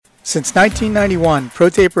Since 1991,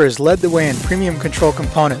 ProTaper has led the way in premium control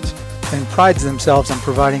components and prides themselves on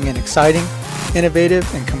providing an exciting, innovative,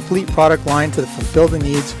 and complete product line to fulfill the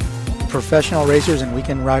needs of professional racers and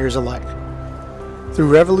weekend riders alike.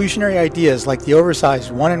 Through revolutionary ideas like the oversized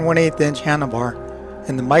 1 1/8 inch handlebar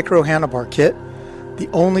and the micro handlebar kit, the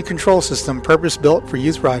only control system purpose-built for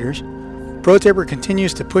youth riders, ProTaper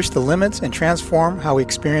continues to push the limits and transform how we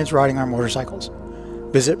experience riding our motorcycles.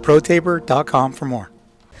 Visit ProTaper.com for more.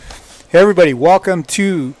 Hey everybody, welcome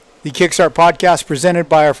to the Kickstart Podcast presented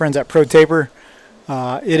by our friends at ProTaper.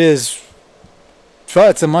 It's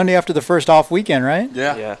the Monday after the first off weekend, right?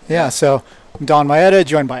 Yeah. So I'm Don Maeda,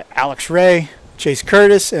 joined by Alex Ray, Chase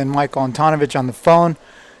Curtis, and Michael Antonovich on the phone.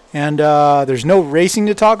 And there's no racing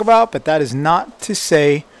to talk about, but that is not to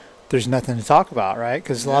say there's nothing to talk about, right?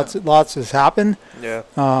 Because lots has happened. Yeah.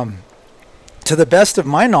 To the best of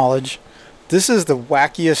my knowledge, this is the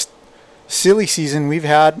wackiest silly season we've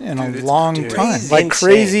had in a long time.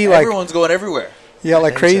 Crazy. Everyone's going everywhere. Yeah,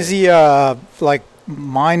 like crazy,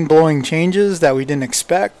 mind-blowing changes that we didn't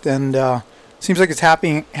expect, and seems like it's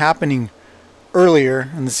happening earlier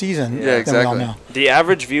in the season than we all know. The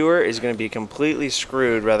average viewer is going to be completely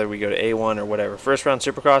screwed whether we go to A1 or whatever. First round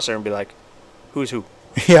Supercross, they're going to be like, who's who?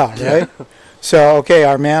 Yeah, right? So, okay,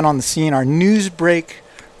 our man on the scene, our news break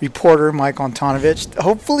reporter, Mike Antonovich.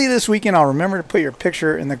 Hopefully this weekend I'll remember to put your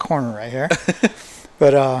picture in the corner right here.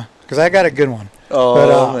 But, because I got a good one.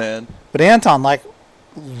 Man. But Anton, let's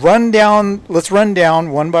run down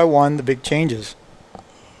one by one the big changes.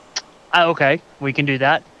 Okay, we can do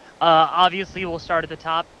that. Obviously, we'll start at the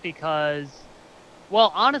top because,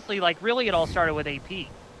 well, honestly, really it all started with AP.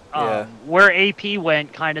 Where AP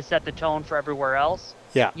went kind of set the tone for everywhere else.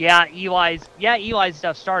 Yeah, Eli's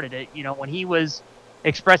stuff started it. You know, when he was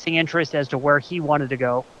expressing interest as to where he wanted to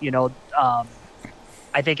go,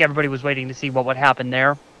 I think everybody was waiting to see what would happen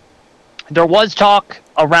there. There was talk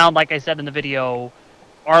around, like I said in the video,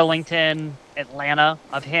 Arlington, Atlanta,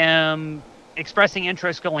 of him expressing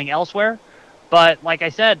interest going elsewhere. But like I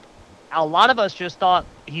said, a lot of us just thought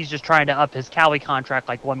he's just trying to up his Cowie contract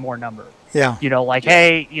one more number. Yeah.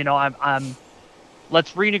 Hey, I'm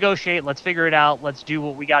let's renegotiate, let's figure it out, let's do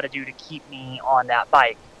what we got to do to keep me on that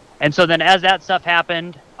bike. And so then as that stuff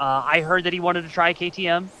happened, I heard that he wanted to try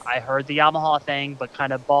KTM. I heard the Yamaha thing, but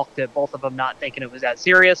kind of balked at both of them, not thinking it was that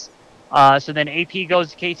serious. So then AP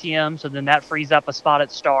goes to KTM, so then that frees up a spot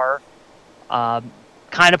at Star. Kind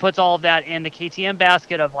of puts all of that in the KTM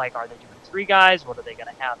basket of are they doing 3 guys? What are they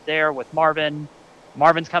going to have there with Marvin?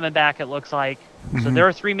 Marvin's coming back, it looks like. Mm-hmm. So they're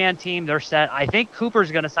a 3-man team. They're set. I think Cooper's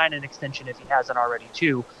going to sign an extension if he hasn't already,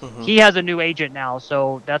 too. Mm-hmm. He has a new agent now,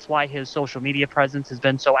 so that's why his social media presence has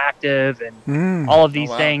been so active and all of these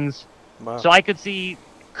things. Wow. So I could see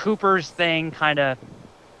Cooper's thing kind of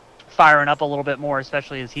firing up a little bit more,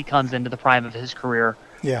 especially as he comes into the prime of his career.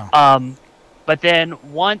 Yeah. But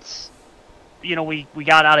then once we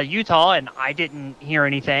got out of Utah and I didn't hear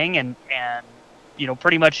anything and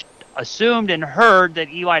pretty much assumed and heard that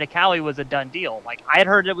Eli to Cowie was a done deal. I had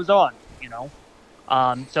heard it was on,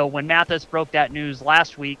 So when Mathis broke that news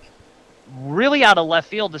last week, really out of left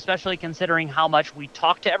field, especially considering how much we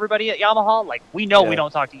talked to everybody at Yamaha, we know we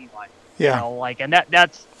don't talk to Eli. Yeah. And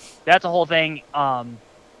that's a whole thing. And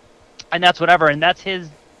that's whatever. And that's his,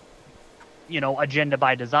 agenda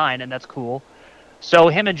by design, and that's cool. So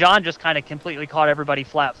him and John just kind of completely caught everybody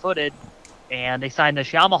flat-footed, and they signed this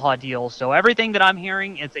Yamaha deal. So everything that I'm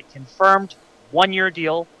hearing is a confirmed 1-year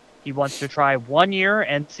deal. He wants to try 1 year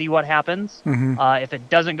and see what happens. Mm-hmm. If it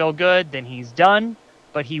doesn't go good, then he's done.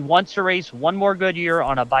 But he wants to race 1 more good year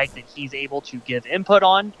on a bike that he's able to give input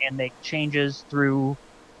on and make changes through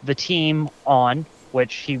the team on,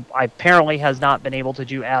 which he apparently has not been able to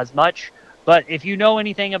do as much. But if you know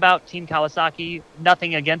anything about Team Kawasaki,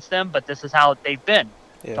 nothing against them, but this is how they've been.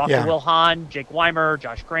 Talk to Will Hahn, Jake Weimer,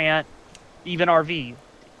 Josh Grant, even RV.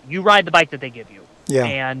 You ride the bike that they give you. Yeah.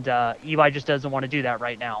 And Eli just doesn't want to do that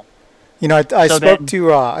right now.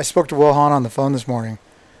 I spoke to Will Hahn on the phone this morning,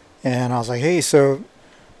 and I was like, hey, so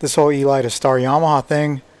this whole Eli to Star Yamaha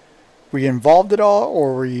thing, were you involved at all,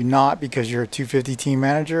 or were you not because you're a 250 team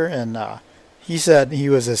manager? And he said he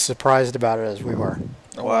was as surprised about it as we were.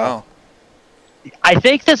 Oh, wow. I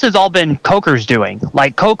think this has all been Coker's doing,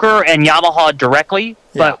 Coker and Yamaha directly.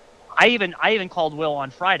 Yeah. But I even called Will on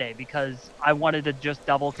Friday because I wanted to just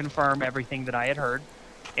double confirm everything that I had heard.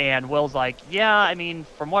 And Will's like, yeah,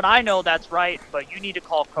 from what I know, that's right, but you need to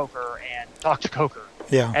call Coker and talk to Coker.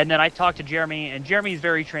 Yeah. And then I talked to Jeremy, and Jeremy's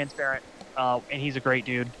very transparent, and he's a great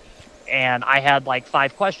dude. And I had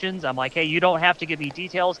 5 questions. I'm like, hey, you don't have to give me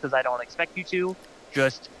details because I don't expect you to.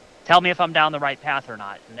 Just tell me if I'm down the right path or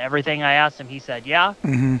not. And everything I asked him, he said, yeah,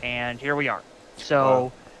 and here we are.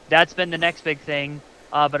 So that's been the next big thing.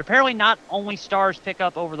 But apparently not only Stars pick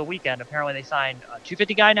up over the weekend. Apparently they signed a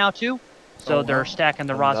 250 guy now, too. So they're stacking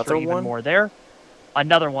the roster even more there.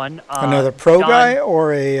 Another one. Another pro guy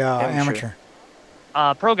or a amateur?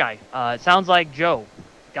 Pro guy. It sounds like Joe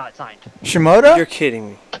got signed. Shimoda? You're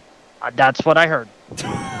kidding me. That's what I heard.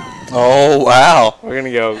 Oh, wow. We're going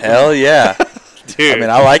to go. Hell yeah. Dude. I mean,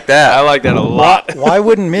 I like that. I like that a lot. Why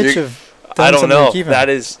wouldn't Mitch have done I don't something know. to keep him? That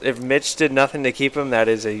is, if Mitch did nothing to keep him, that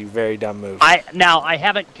is a very dumb move. I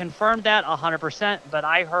haven't confirmed that 100%, but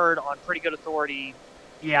I heard on pretty good authority,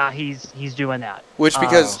 yeah, he's doing that. Which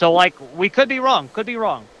because so like we could be wrong, but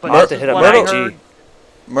I'll have to this hit is up what I Myrtle. heard.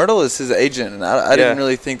 Myrtle is his agent, and I didn't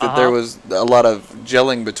really think that there was a lot of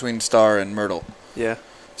gelling between Star and Myrtle. Yeah.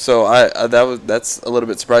 So that's a little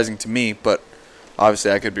bit surprising to me, but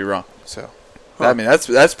obviously I could be wrong. So I mean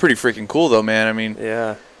that's pretty freaking cool though, man. I mean,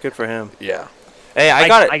 yeah, good for him. Yeah. Hey, I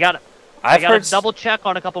got to double check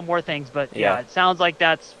on a couple more things, but yeah, it sounds like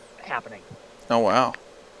that's happening. Oh wow.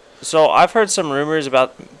 So I've heard some rumors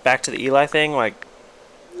about back to the Eli thing, like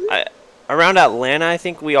around Atlanta. I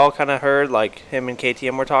think we all kind of heard like him and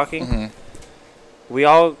KTM were talking. Mm-hmm. We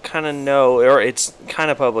all kind of know, or it's kind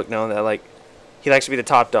of public known that like he likes to be the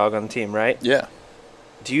top dog on the team, right? Yeah.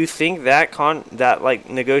 Do you think that like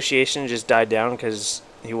negotiation just died down because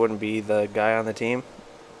he wouldn't be the guy on the team?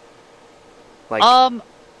 Like,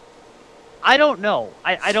 I don't know.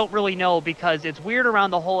 I don't really know because it's weird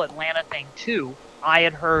around the whole Atlanta thing too. I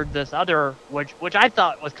had heard this other, which I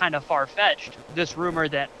thought was kind of far-fetched, this rumor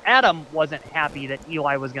that Adam wasn't happy that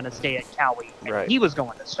Eli was going to stay at Cowie and he was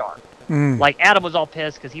going to Star. Like Adam was all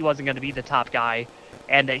pissed because he wasn't going to be the top guy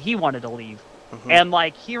and that he wanted to leave. And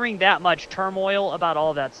like hearing that much turmoil about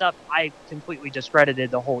all of that stuff, I completely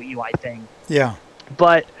discredited the whole Eli thing. Yeah.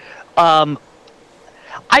 But I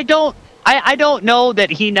don't know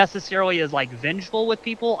that he necessarily is like vengeful with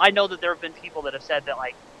people. I know that there have been people that have said that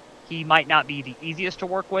like he might not be the easiest to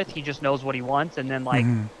work with. He just knows what he wants, and then like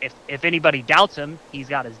if anybody doubts him, he's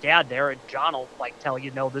got his dad there, and John will like tell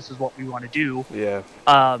you, no, this is what we want to do. Yeah.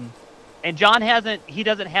 And John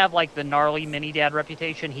doesn't have like the gnarly mini dad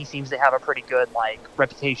reputation. He seems to have a pretty good like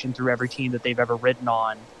reputation through every team that they've ever ridden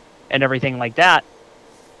on, and everything like that.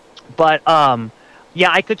 But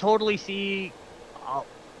yeah, I could totally see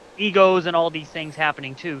egos and all these things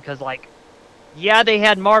happening too, because like, yeah, they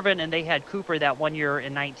had Marvin and they had Cooper that one year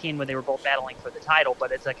in 19 when they were both battling for the title,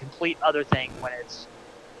 but it's a complete other thing when it's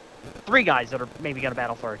three guys that are maybe going to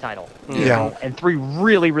battle for a title. You know? And three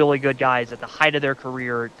really, really good guys at the height of their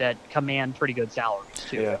career that command pretty good salaries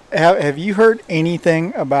too. Yeah. Have you heard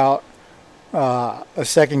anything about a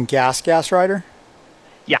second gas rider?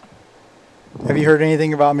 Yeah. Have you heard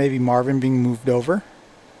anything about maybe Marvin being moved over?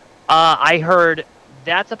 I heard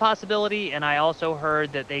that's a possibility, and I also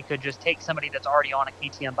heard that they could just take somebody that's already on a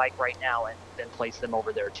KTM bike right now and then place them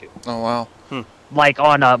over there too. Oh wow. Like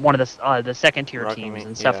on one of the second tier Rocky teams Mountain,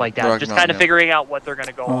 and stuff like that. Rocky Just Mountain, kind of figuring out what they're going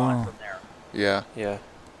to go on from there. Yeah. Yeah.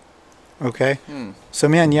 Okay. So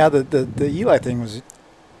man, yeah, the Eli thing was.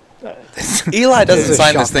 Eli doesn't This is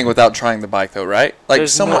sign this shocking. thing without trying the bike though, right? Like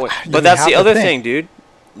There's someone no way. Do But we that's have the to other think? thing, dude.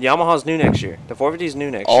 Yamaha's new next year. The 450 is new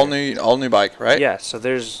next all year. new bike, right? Yeah, so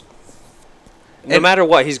there's no And- matter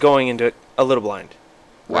what, he's going into it a little blind.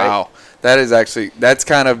 Wow. That is actually that's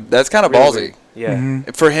kind of ballsy. Yeah.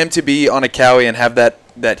 For him to be on a Cowie and have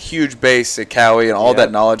that huge base at Cowie and all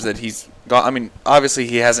that knowledge that he's got. I mean, obviously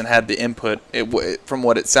he hasn't had the input from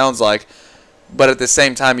what it sounds like, but at the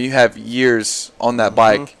same time you have years on that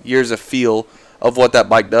bike, years of feel of what that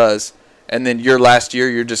bike does, and then your last year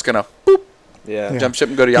you're just gonna boop, jump ship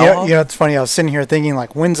and go to Yamaha. You know, it's funny. I was sitting here thinking,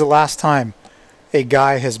 like, when's the last time a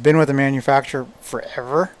guy has been with a manufacturer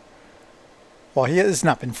forever? Well, it's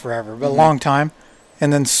not been forever, but a long time,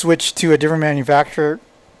 and then switched to a different manufacturer,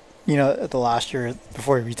 you know, at the last year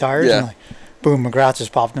before he retires. Yeah. And like, boom, McGrath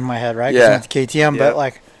just popped in my head, right? 'Cause Yeah. he went to KTM. But,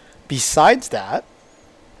 like, besides that,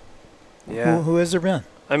 Yeah. who has there been?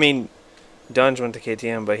 I mean, Dunge went to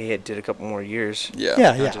KTM, but he did a couple more years. Yeah.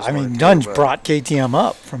 Yeah, not just I mean, one or two, Dunge but- brought KTM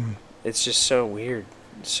up from... It's just so weird.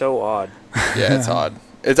 So odd. Yeah, it's odd.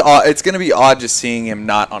 It's odd. It's going to be odd just seeing him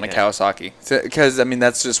not on a Yeah. Kawasaki. Because, I mean,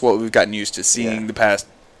 that's just what we've gotten used to seeing Yeah. the past,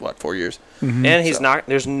 4 years? And he's not.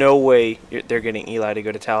 There's no way they're getting Eli to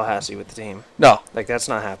go to Tallahassee with the team. No. Like, that's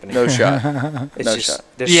not happening. No shot. It's no just, shot.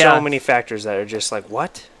 There's Yeah. so many factors that are just like,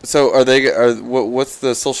 what? So, what's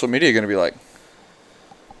the social media going to be like?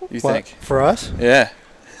 You What, think? for us? Yeah.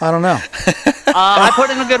 I don't know. I put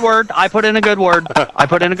in a good word.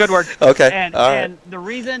 Okay. And All right. and the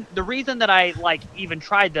reason that I like even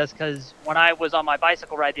tried this, because when I was on my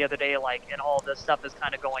bicycle ride the other day, like, and all this stuff is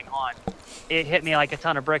kind of going on, it hit me like a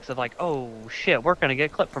ton of bricks of like, oh shit, we're gonna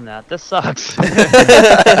get clipped from that. This sucks. But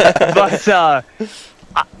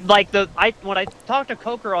when I talked to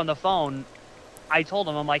Coker on the phone, I told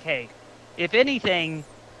him, I'm like, hey, if anything,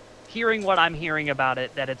 hearing what I'm hearing about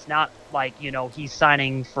it, that it's not like, he's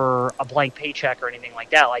signing for a blank paycheck or anything like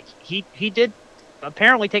that. Like, he did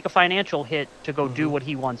apparently take a financial hit to go do what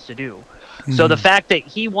he wants to do. So the fact that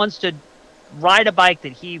he wants to ride a bike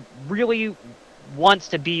that he really wants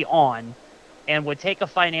to be on and would take a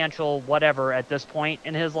financial whatever at this point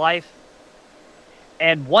in his life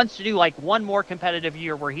and wants to do like one more competitive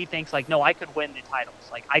year where he thinks like, no, I could win the titles.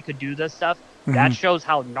 Like, I could do this stuff. That shows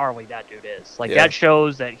how gnarly that dude is. Like, that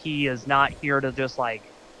shows that he is not here to just like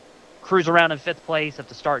cruise around in 5th place if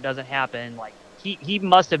the start doesn't happen. Like, he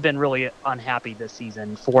must have been really unhappy this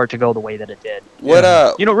season for it to go the way that it did.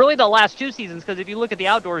 Really the last 2 seasons, because if you look at the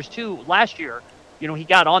outdoors too, last year, he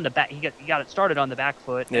got on the back, he got it started on the back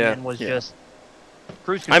foot, and then was just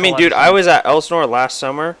cruise control. I mean, dude, I was at Elsinore last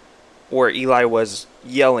summer where Eli was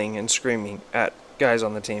yelling and screaming at guys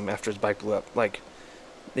on the team after his bike blew up. Like,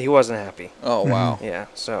 he wasn't happy. Oh, wow. Yeah,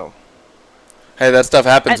 so. Hey, that stuff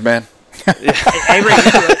happens, man. Hey, Ray,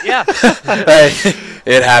 you do it. Yeah. Hey,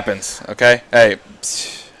 it happens. Okay. Hey,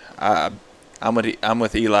 I'm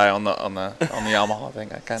with Eli on the Yamaha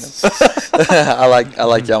thing. I kind of I like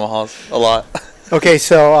Yamahas a lot. Okay,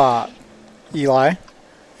 so Eli,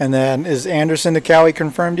 and then is Anderson to Cowie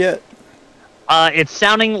confirmed yet? It's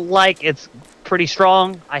sounding like it's pretty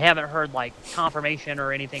strong. I haven't heard like confirmation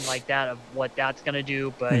or anything like that of what that's going to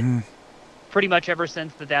do, but pretty much ever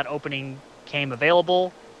since that opening came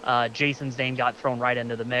available, Jason's name got thrown right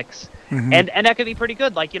into the mix, and that could be pretty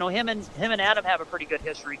good. Like, him and Adam have a pretty good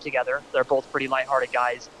history together. They're both pretty lighthearted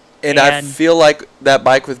guys. And I feel like that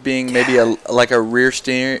bike with being maybe a rear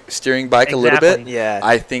steering bike a little bit. Yeah.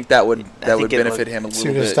 I think that would benefit him a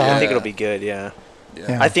little bit. Yeah. I think it'll be good. Yeah.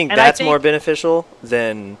 Yeah. I think that's more beneficial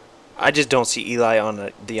than. I just don't see Eli on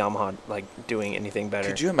the Yamaha like doing anything better.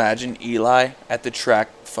 Could you imagine Eli at the track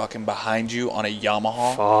fucking behind you on a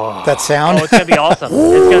Yamaha? Oh. That sound? Oh, it's gonna be awesome.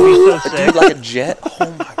 It's gonna be so sick. Dude, like a jet?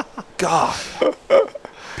 Oh my god.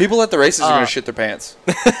 People at the races are gonna shit their pants.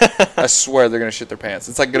 I swear they're gonna shit their pants.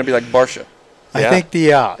 It's like gonna be like Barsha. I think the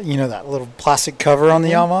that little plastic cover on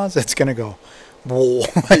the Yamahas, it's gonna go, whoa.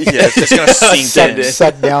 Yeah, it's just gonna sink in.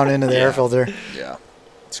 suck down into the air filter. Yeah,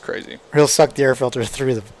 it's crazy. He'll suck the air filter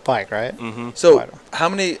through the bike, right? So how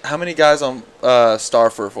many guys on Star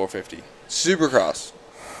for a 450? Supercross.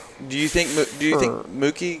 Do you think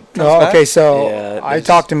Mookie comes back? Okay, so Yeah, I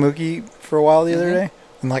talked to Mookie for a while the other day,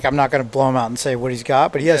 and I'm not going to blow him out and say what he's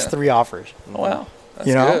got, but he has 3 offers. Oh, wow, that's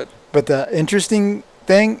good. But the interesting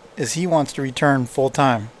thing is he wants to return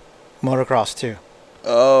full-time motocross too.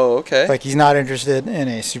 Oh, okay. Like, he's not interested in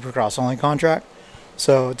a Supercross only contract.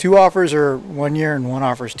 So 2 offers are 1 year and 1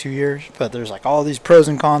 offer is 2 years, but there's like all these pros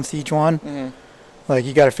and cons to each one. Like,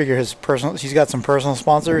 you got to figure he's got some personal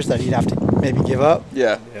sponsors that he'd have to maybe give up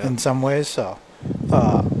in some ways. So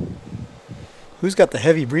who's got the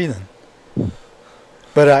heavy breathing?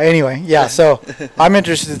 But anyway, so I'm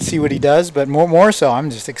interested to see what he does, but more so I'm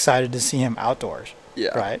just excited to see him outdoors.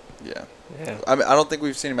 Yeah. Right? Yeah. I mean, I don't think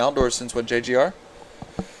we've seen him outdoors since JGR?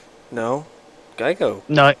 No. Geico.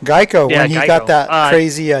 No. Geico, Yeah, when he Geico. got that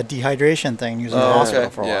crazy dehydration thing, he was in the hospital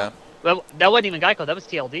for a while. That wasn't even Geico. That was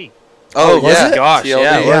TLD. Oh, was yeah. it? Gosh, TLD.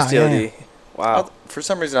 yeah, it was Yeah, TLD. Wow. For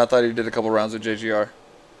some reason, I thought he did a couple rounds with JGR.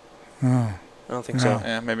 I don't think so.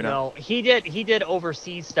 Yeah, maybe not. No, he did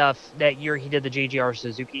overseas stuff that year. He did the JGR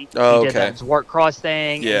Suzuki. Oh, he did okay. that Zwart Cross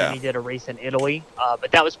thing. Yeah. And then he did a race in Italy.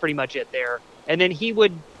 But that was pretty much it there. And then he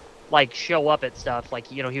would like show up at stuff. Like,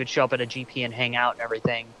 he would show up at a GP and hang out and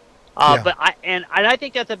everything. But I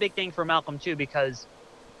think that's a big thing for Malcolm too, because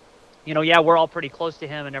we're all pretty close to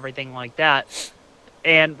him and everything like that.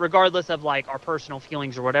 And regardless of like our personal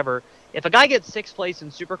feelings or whatever, if a guy gets 6th place in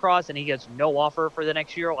Supercross and he gets no offer for the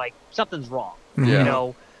next year, like, something's wrong.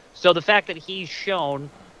 Yeah. So the fact that he's shown,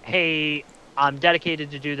 hey, I'm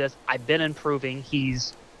dedicated to do this, I've been improving,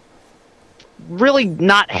 he's really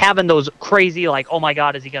not having those crazy, like, oh my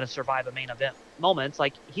God, is he going to survive a main event moments?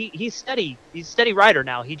 Like, he's steady. He's a steady rider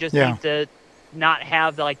now. He just needs to not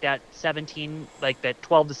have like that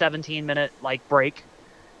 12 to 17 minute like break,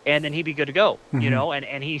 and then he'd be good to go,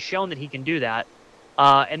 and he's shown that he can do that.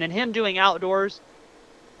 And then him doing outdoors,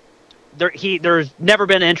 there's never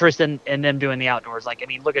been interest in them doing the outdoors. Like, I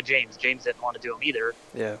mean, look at James. James didn't want to do them either.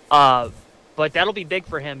 Yeah. But that'll be big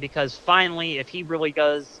for him because finally, if he really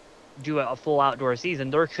does do a full outdoor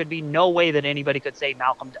season, there should be no way that anybody could say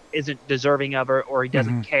Malcolm isn't deserving of it or he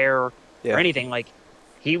doesn't care or anything. Like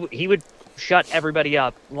he would shut everybody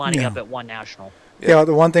up lining up at one national. Yeah,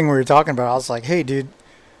 the one thing we were talking about, I was like, hey, dude,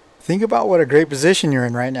 think about what a great position you're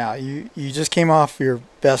in right now. You just came off your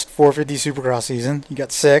best 450 Supercross season. You got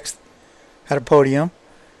 6th, had a podium,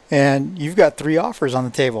 and you've got 3 offers on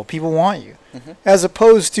the table. People want you. As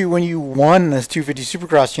opposed to when you won this 250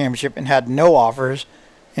 Supercross championship and had no offers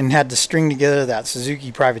and had to string together that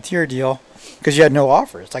Suzuki privateer deal because you had no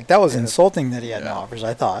offers. Like, that was insulting that he had no offers,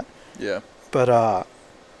 I thought. Yeah. But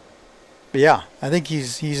yeah, I think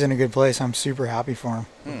he's in a good place. I'm super happy for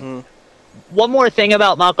him. One more thing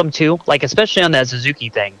about Malcolm too, like especially on that Suzuki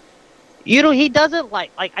thing. You know, he doesn't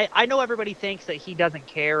I know everybody thinks that he doesn't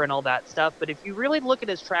care and all that stuff, but if you really look at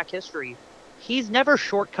his track history, he's never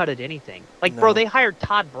shortcutted anything. Like, bro, they hired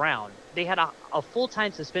Todd Brown. They had a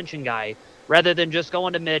full-time suspension guy rather than just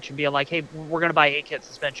going to Mitch and being like, hey, we're going to buy 8-kit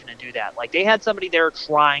suspension and do that. Like, they had somebody there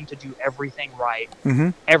trying to do everything right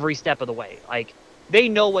every step of the way. Like, they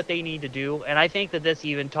know what they need to do, and I think that this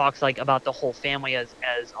even talks, like, about the whole family as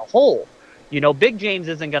a whole. You know, Big James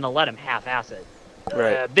isn't going to let him half-ass it.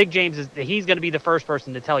 Right. Big James, he's going to be the first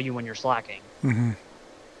person to tell you when you're slacking.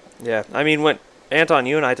 Yeah, I mean, when Anton,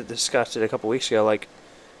 you and I discussed it a couple weeks ago, like,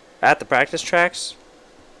 at the practice tracks,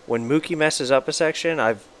 when Mookie messes up a section,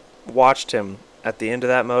 I've watched him at the end of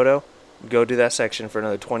that moto go do that section for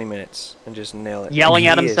another 20 minutes and just nail it. Yelling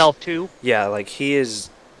at himself, too? Yeah, like, he is,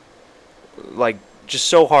 like, just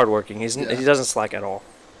so hardworking. He doesn't slack at all.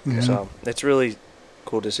 So, it's really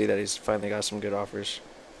cool to see that he's finally got some good offers.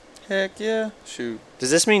 Heck yeah. Shoot.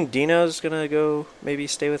 Does this mean Dino's going to go maybe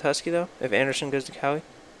stay with Husky, though, if Anderson goes to Cowie?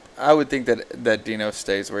 I would think that Dino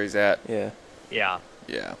stays where he's at. Yeah. Yeah.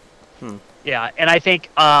 Yeah, and I think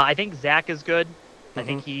Zach is good. I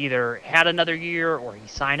think he either had another year or he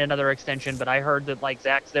signed another extension, but I heard that, like,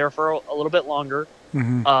 Zach's there for a little bit longer.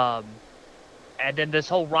 And then this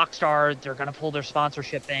whole Rockstar, they're going to pull their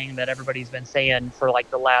sponsorship thing that everybody's been saying for, like,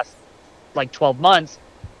 the last, like, 12 months.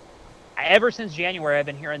 Ever since January, I've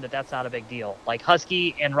been hearing that that's not a big deal. Like,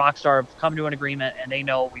 Husky and Rockstar have come to an agreement, and they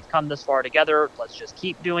know we've come this far together. Let's just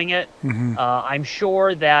keep doing it. I'm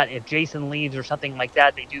sure that if Jason leaves or something like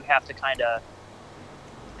that, they do have to kind of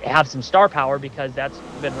have some star power because that's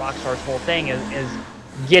been Rockstar's whole thing is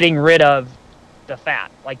getting rid of the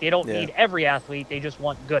fat. Like, they don't need every athlete. They just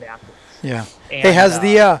want good athletes. Yeah. And, hey,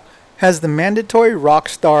 has the mandatory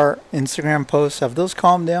Rockstar Instagram posts, have those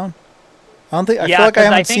calmed down? I feel like I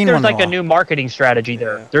haven't seen one. There's like a new marketing strategy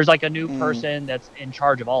there. Yeah. There's like a new person that's in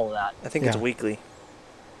charge of all of that. I think it's weekly.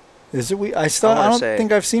 Is it? I don't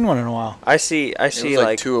think I've seen one in a while. I see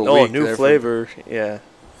like 2 a week new flavor. Yeah.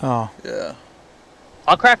 Oh. Yeah.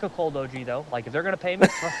 I'll crack a cold OG though. Like, if they're gonna pay me,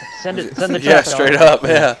 send the check. Yeah, straight up.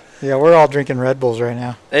 Yeah. Yeah, we're all drinking Red Bulls right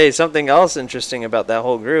now. Hey, something else interesting about that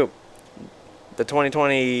whole group. The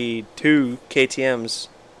 2022 KTMs,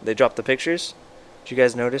 they dropped the pictures. Did you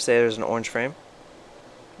guys notice there's an orange frame?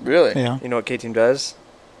 Really? Yeah. You know what KTM does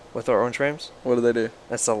with our orange frames? What do they do?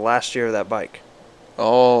 That's the last year of that bike.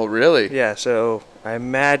 Oh, really? Yeah, so I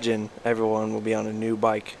imagine everyone will be on a new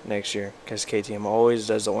bike next year because KTM always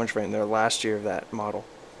does the orange frame their last year of that model.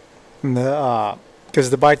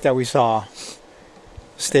 Because the bike that we saw,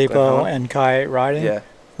 Stapo and Kai riding,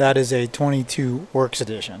 that is a 22 Works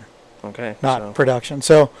edition. Okay. Not production.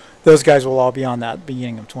 So those guys will all be on that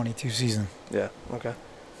beginning of 22 season. Yeah, okay.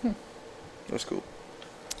 That's cool.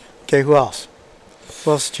 Okay, who else?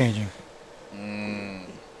 Who else is changing?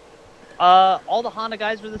 All the Honda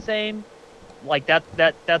guys were the same. Like,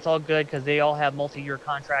 that's all good because they all have multi-year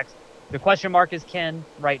contracts. The question mark is Ken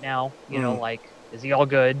right now. You know, like, is he all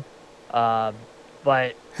good? But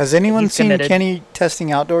has anyone seen committed. Kenny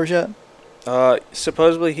testing outdoors yet?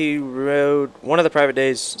 Supposedly he rode one of the private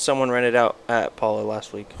days. Someone rented out at Paula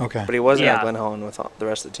last week. Okay, but he wasn't at Glen Helen with the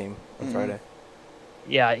rest of the team on Friday.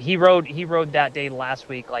 Yeah, he rode that day last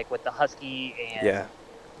week, like with the Husky and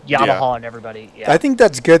Yamaha and everybody. Yeah, I think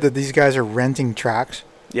that's good that these guys are renting tracks.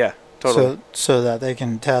 Yeah, totally. So that they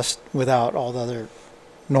can test without all the other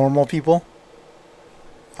normal people.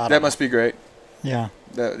 That must be great. Yeah.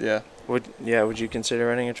 Would you consider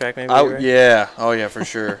running a track maybe? Yeah. Oh yeah, for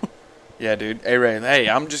sure. Yeah, dude. Hey, Ray. Hey,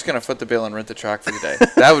 I'm just gonna foot the bill and rent the track for the day.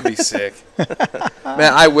 That would be sick.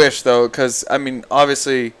 Man, I wish though, because I mean,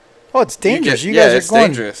 obviously. Oh, it's dangerous. You guys are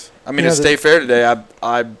going. Dangerous. I mean, to stay fair today,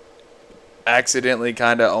 I accidentally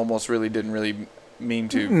kind of almost really didn't really mean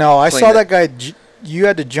to. No, I saw that guy. You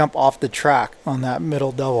had to jump off the track on that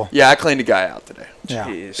middle double. Yeah, I cleaned a guy out today. Yeah,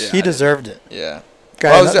 he deserved it. Yeah. The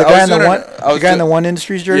guy in the One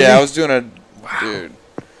Industries jersey. Yeah, I was doing Dude.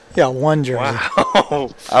 Yeah, one jersey. Wow.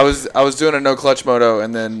 I was doing a no clutch moto,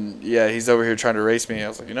 and then he's over here trying to race me. I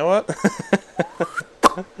was like, you know what?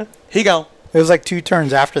 He gone. It was like 2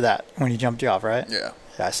 turns after that when he jumped you off, right? Yeah.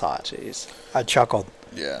 Yeah, I saw it. Jeez. I chuckled.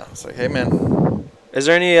 Yeah. It's like, hey man. Is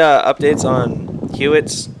there any updates on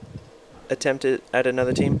Hewitt's attempt at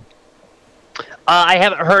another team? I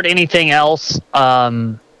haven't heard anything else.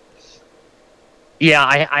 I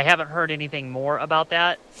haven't heard anything more about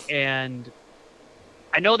that. And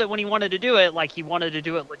I know that when he wanted to do it, like, he wanted to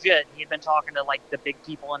do it legit. He had been talking to, like, the big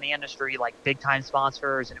people in the industry, like big-time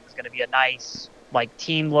sponsors, and it was going to be a nice, like,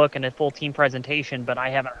 team look and a full team presentation, but I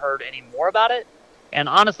haven't heard any more about it. And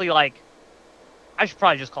honestly, like, I should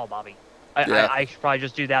probably just call Bobby. I should probably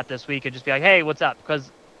just do that this week and just be like, hey, what's up?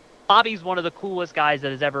 Because Bobby's one of the coolest guys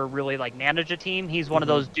that has ever really, like, managed a team. He's one of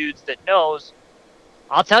those dudes that knows,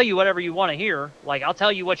 I'll tell you whatever you want to hear. Like, I'll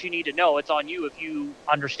tell you what you need to know. It's on you if you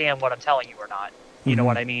understand what I'm telling you or not. You know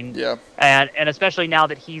what I mean? Yeah. And especially now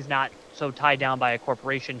that he's not so tied down by a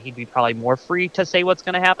corporation, he'd be probably more free to say what's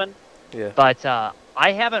going to happen. Yeah. But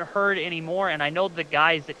I haven't heard any more, and I know the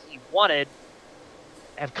guys that he wanted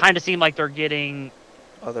have kind of seemed like they're getting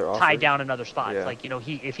Other offers? tied down in other spots. Yeah. Like,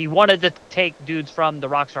 if he wanted to take dudes from the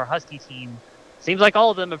Rockstar Husky team, seems like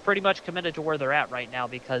all of them have pretty much committed to where they're at right now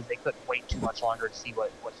because they couldn't wait too much longer to see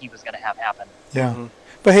what he was going to have happen. Yeah. Mhm.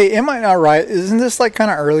 But hey, am I not right? Isn't this like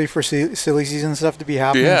kind of early for silly season stuff to be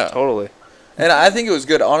happening? Yeah. Totally. And I think it was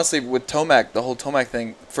good, honestly, with Tomac, the whole Tomac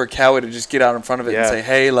thing, for Cowie to just get out in front of it and say,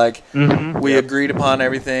 hey, like, we agreed upon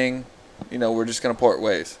everything. We're just going to part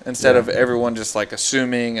ways. Instead of everyone just, like,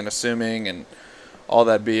 assuming and all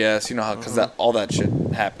that BS, because all that shit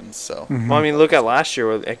happens. So. Well, I mean, look at last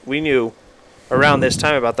year. We knew around this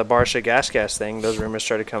time about the Barcia gas thing. Those rumors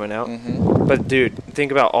started coming out. But, dude,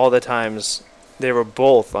 think about all the times they were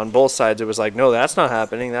on both sides. It was like, no, that's not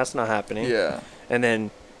happening. That's not happening. Yeah. And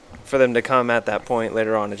then for them to come at that point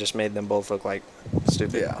later on, it just made them both look like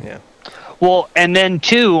stupid. Yeah. Well, and then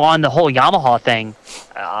too on the whole Yamaha thing,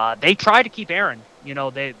 they try to keep Aaron.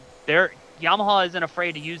 Yamaha isn't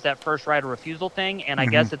afraid to use that first right of refusal thing, and I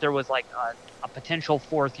guess that there was like a potential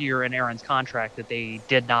 4th year in Aaron's contract that they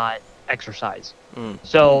did not exercise.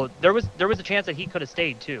 So there was a chance that he could have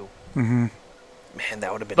stayed too. Mm-hmm. Man,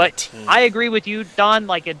 that would have been a But team. I agree with you, Don.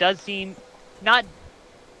 Like, it does seem not.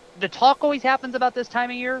 The talk always happens about this time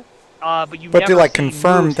of year, but you. But never to like see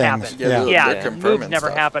confirm moves things. happen. Yeah, Yeah, they're confirming moves never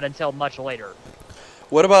stuff. happen until much later.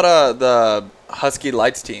 What about the Husky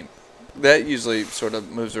Lights team? That usually sort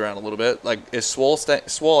of moves around a little bit. Like, is Swole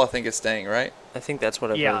Swole, I think, is staying, right? I think that's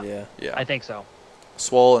what I've Yeah. heard, Yeah. I think so.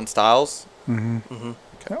 Swole and Styles? Mm-hmm.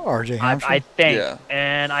 RJ I Hampshire. think, Yeah.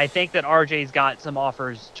 and I think that RJ's got some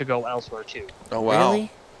offers to go elsewhere too. Oh, wow.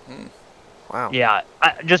 Really? Wow. Yeah,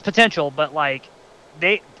 just potential, but like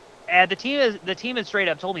the team has straight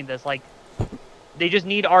up told me this. Like, they just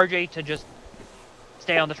need RJ to just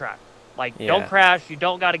stay on the track. Like, don't crash. You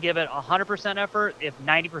don't got to give it 100% effort. If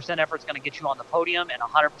 90% effort's going to get you on the podium and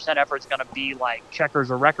 100% effort's going to be like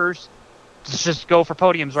checkers or wreckers, just go for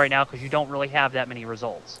podiums right now because you don't really have that many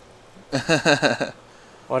results.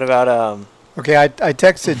 What about Okay, I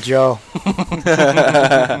texted Joe.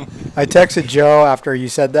 I texted Joe after you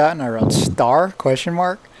said that, and I wrote star ?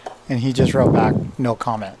 And he just wrote back no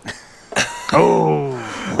comment. Oh,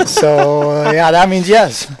 So yeah, that means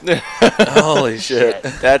yes. Holy shit.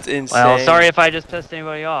 That's insane. well, sorry if I just pissed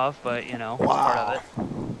anybody off, but it's part of it.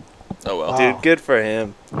 Oh, well. Wow. Dude, good for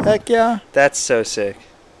him. Heck yeah. That's so sick.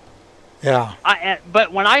 Yeah.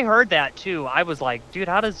 But when I heard that too, I was like, dude,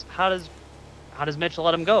 how does Mitch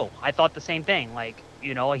let him go? I thought the same thing. Like,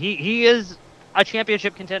 he is a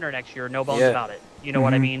championship contender next year, no bones about it. You know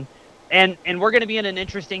what I mean? And we're going to be in an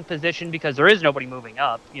interesting position because there is nobody moving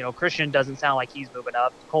up. Christian doesn't sound like he's moving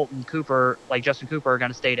up. Colton Cooper, like Justin Cooper, are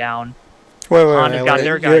going to stay down. Wait. Honda's got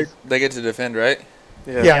their guys. They get to defend, right?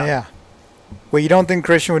 Yeah. Well, you don't think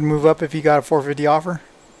Christian would move up if he got a 450 offer?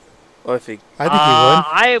 Well, if he, I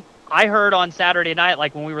think he would. I heard on Saturday night,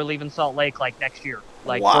 like when we were leaving Salt Lake, like next year.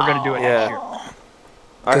 Like, we're going to do it next year.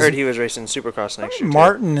 I heard he was racing Supercross next year.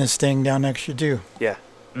 Martin is staying down next year too. Yeah.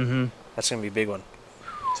 Mm-hmm. That's going to be a big one.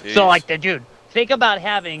 Jeez. So, like, dude, think about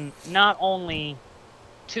having not only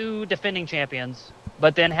 2 defending champions,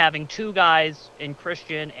 but then having 2 guys in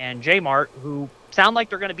Christian and J Mart who sound like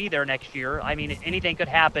they're going to be there next year. I mean, anything could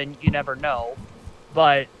happen. You never know.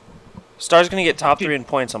 But Star's going to get top 3 in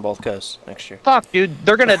points on both coasts next year. fuck, dude,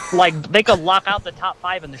 they're going to, like, they could lock out the top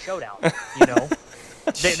 5 in the showdown,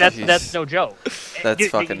 That's no joke. That's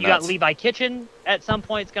Dude, fucking You got nuts. Levi Kitchen at some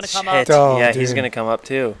point is going to come up. Shit. Oh, yeah, dude. he's going to come up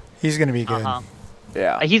too. He's going to be good. Uh-huh.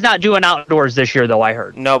 Yeah. He's not doing outdoors this year, though, I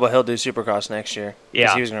heard. No, but he'll do Supercross next year. 'Cause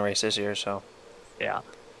Yeah. he was going to race this year, so. Yeah.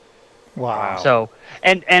 Wow. So,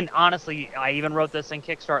 and honestly, I even wrote this in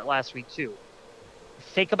Kickstart last week too.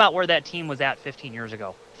 Think about where that team was at 15 years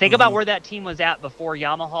ago. Think about where that team was at before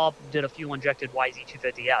Yamaha did a fuel-injected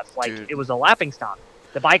YZ250F. Like, Dude. it was a lapping stock.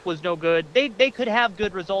 The bike was no good. They could have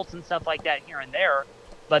good results and stuff like that here and there,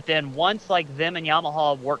 but then once like them and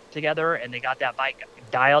Yamaha worked together and they got that bike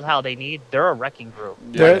dialed how they need, they're a wrecking crew.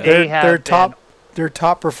 Their, Yeah. their, have their been- top their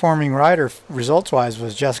top performing rider results-wise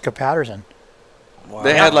was Jessica Patterson. Wow.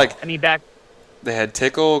 They had like I mean, back they had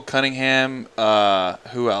Tickle, Cunningham,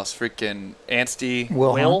 who else? Freaking Anstey,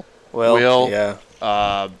 Will, Will, Will. yeah.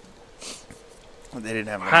 They didn't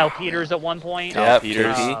have Kyle Peters at one point, Kyle Yep,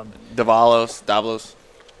 Peters, um, Davalos.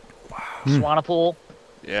 Swanepoel.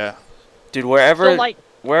 Yeah. Dude, So wherever like,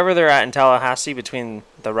 they're at in Tallahassee, between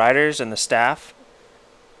the riders and the staff,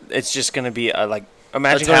 it's just gonna be like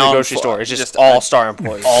imagine A going to the town grocery full- store. It's just just all star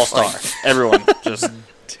employees, All star. Like, Everyone. Just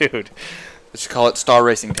dude. they should call it Star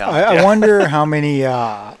Racing Town. I wonder how many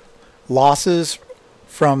losses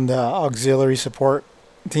from the auxiliary support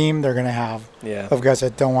team they're going to have Yeah, of guys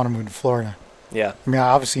that don't want to move to Florida. yeah. I mean, I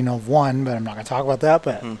obviously know of one, but I'm not going to talk about that.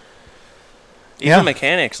 But Even Yeah.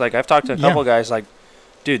 mechanics, like I've talked to a Yeah. couple guys, like,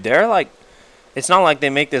 dude, they're like, it's not like they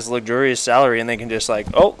make this luxurious salary and they can just like,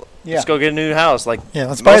 oh, Yeah. let's go get a new house. Like, yeah,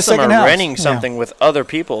 let's buy a most of them second are house. renting Yeah. something with other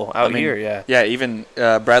people out I mean, here. Yeah, Yeah, even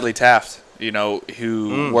Bradley Taft,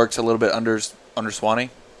 who works a little bit under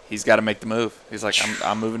Swanee, he's got to make the move. He's like,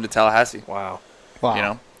 I'm moving to Tallahassee, wow.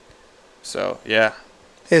 Wow. So, yeah.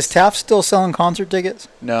 Is Taft still selling concert tickets?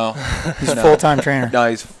 No. He's a No. full-time trainer. No,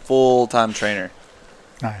 he's full-time trainer.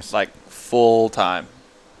 Nice. Like, full-time.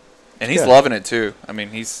 And he's Good. loving it, too. I mean,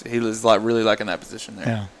 he was like really liking that position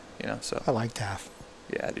there. Yeah, So, I like Taft.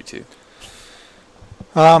 yeah, I do, too.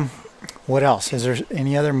 What else? Is there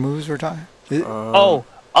any other moves we're talking?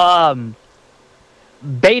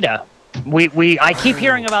 Beta. I keep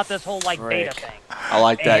hearing about this whole like beta Frick. thing. I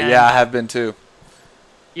like that. And- Yeah, I have been, too.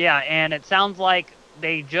 Yeah, and it sounds like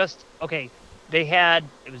they had,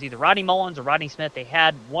 it was either Rodney Mullins or Rodney Smith. They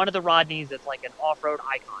had one of the Rodneys that's like an off-road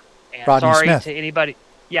icon. And Rodney sorry Smith. to anybody.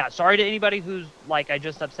 Yeah, sorry to anybody who's like, I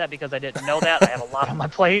just upset because I didn't know that. I have a lot on my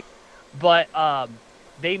plate. But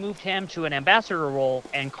they moved him to an ambassador role,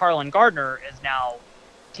 and Carlin Gardner is now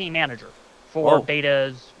team manager for Oh.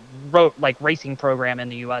 Beta's racing program in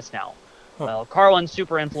the U.S. now. Well, Carlin's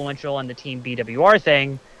super influential in the Team BWR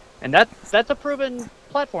thing, and that's a proven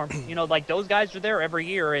platform. Like those guys are there every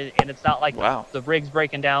year, and it's not like Wow. the rig's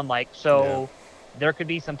breaking down. There could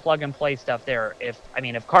be some plug and play stuff there. If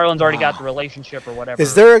Carlin's already got the relationship or whatever.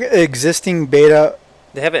 Is there an existing beta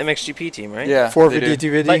They have an MXGP team, right? Yeah. 450, they do.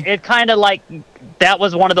 250? But it kind of like that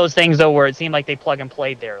was one of those things though where it seemed like they plug and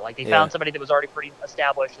played there. Like they Yeah. found somebody that was already pretty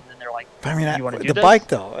established, and then they're like, But I mean, you wanna do the this? bike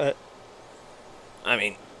though. I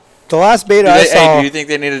mean, The last beta Do I they- saw, do you think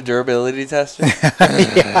they need a durability tester?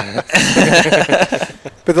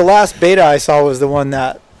 but the last beta I saw was the one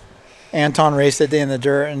that Anton raced at the end of the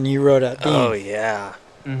dirt, and you rode at Beam. oh yeah.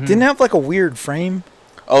 Didn't it have like a weird frame?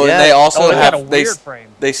 Oh, Yeah. and they also it had a have weird frame.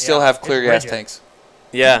 they still Yeah, have it's clear gas rigid. tanks.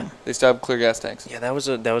 Yeah. They still have clear gas tanks. Yeah, that was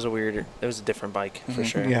a weird. That was a different bike for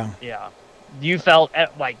sure. Yeah. Yeah, you felt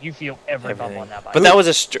you feel every bump Everything. on that bike. But that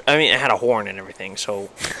was I mean, it had a horn and everything. So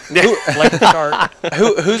like the start.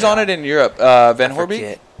 Who's on it in Europe? Van I Horby?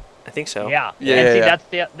 forget. I think so. Yeah, Yeah, and yeah,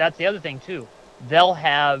 see, that's the other thing too. They'll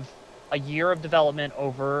have a year of development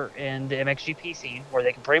over in the MXGP scene where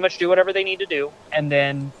they can pretty much do whatever they need to do, and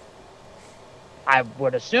then I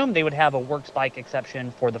would assume they would have a works bike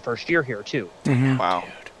exception for the first year here too. Wow.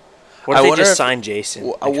 What if I they wonder just if- signed Jason?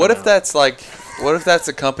 and What come if out? that's like? What if that's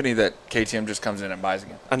a company that KTM just comes in and buys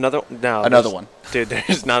again? another? No, Another there's- one. Dude,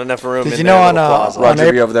 there's not enough room Did in you their know on, little plaza. on Roger,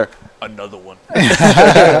 April- be over there. Another one.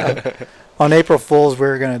 On April Fool's, we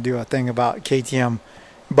were going to do a thing about KTM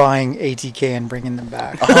buying ATK and bringing them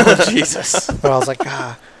back. Oh Jesus! But I was like,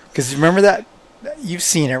 because remember that? You've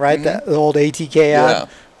seen it, right? That the old ATK ad Yeah.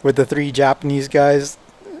 with the 3 Japanese guys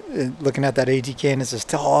looking at that ATK, and it says,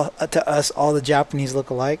 to us, all the Japanese look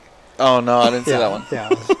alike. Oh no, I didn't see Yeah, that one. Yeah.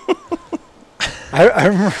 I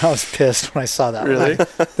remember I was pissed when I saw that. Really?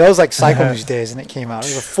 That was like Cycle News days, and it came out. It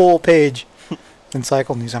was a full page in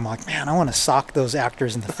Cycle News. I'm like, man, I want to sock those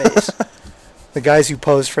actors in the face. The guys who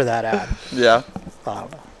posed for that ad. Yeah. I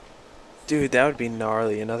don't know. Dude, that would be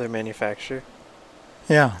gnarly. Another manufacturer.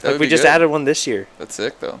 Yeah. That Like would we be just good. added one this year. That's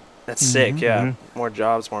sick though. That's sick. Yeah. Mhm. More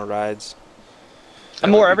jobs, more rides. That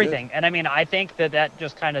And more would be good. everything. And I mean, I think that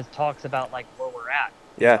just kind of talks about like where we're at.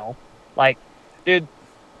 Yeah. You know? Like, dude,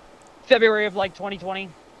 February of like 2020,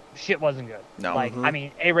 shit wasn't good. No. Like, Mhm. I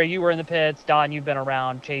mean, A-Ray, you were in the pits. Don, you've been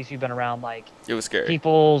around. Chase, you've been around. Like, It was scary.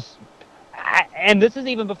 people's and this is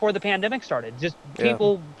even before the pandemic started. Just Yeah.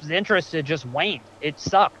 people's interest had just waned. It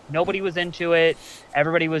sucked. Nobody was into it.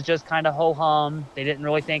 Everybody was just kind of ho-hum. They didn't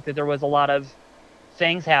really think that there was a lot of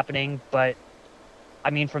things happening. But, I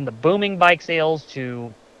mean, from the booming bike sales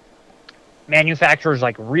to manufacturers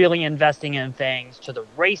like really investing in things to the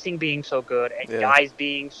racing being so good and Yeah. guys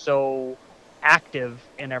being so active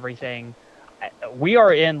in everything, we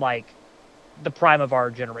are in, like, the prime of our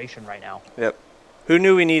generation right now. Yep. Who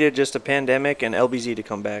knew we needed just a pandemic and LBZ to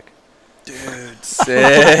come back? Dude,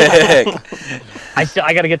 sick. I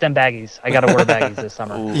got to get them baggies. I got to wear baggies this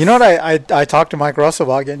summer. You know what? I talked to Mike Russell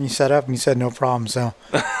about getting you set up, and he said no problem. So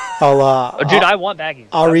I'll I want baggies.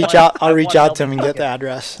 I'll I reach want- out. I I'll reach want out to him and LBZ get the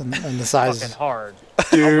address and the fucking sizes. hard.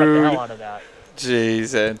 I'll rip the hell out of that.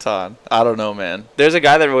 Jeez, Anton. I don't know, man. There's a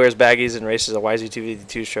guy that wears baggies and races a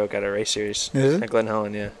YZ252 stroke at a race series Is it? at Glen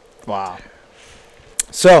Helen, yeah. Wow.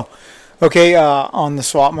 So, okay, on the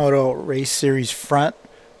Swap Moto race series front,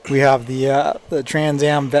 we have the Trans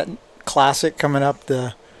Am Vet Classic coming up.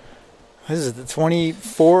 What is it? The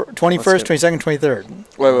 21st, 22nd,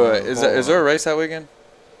 23rd. Wait. Is there a race that weekend?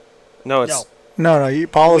 No, it's No,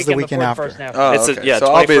 Paula's the weekend before after. first and after. Oh, it's okay. yeah, So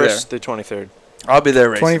I'll be there. 21st to 23rd. I'll be there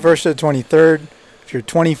racing. 21st to the 23rd. If you're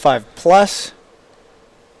 25 plus,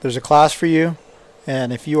 there's a class for you.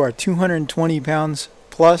 And if you are 220 pounds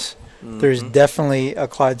plus, there's Mhm. definitely a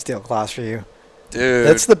Clydesdale class for you. Dude.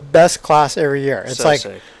 That's the best class every year. It's So like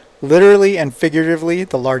sick. literally and figuratively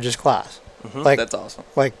the largest class. Mhm. Like That's awesome.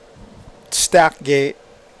 stack gate,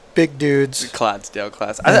 big The dudes. Clydesdale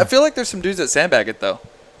class. Yeah. I feel like there's some dudes that sandbag it, though.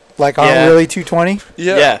 Like aren't Yeah. really 220.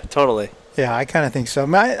 Yeah, totally. Yeah, I kind of think so.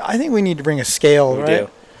 I think we need to bring a scale, We right? do.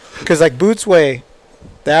 Because like boots weigh,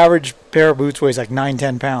 the average pair of boots weighs like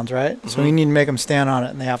 9-10 pounds, right? So we Mhm. need to make them stand on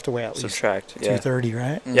it, and they have to weigh at least Subtract. Yeah. 230,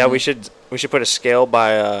 right? Yeah, we should put a scale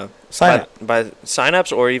by Sign up. by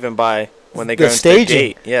signups or even by when they The go into staging. the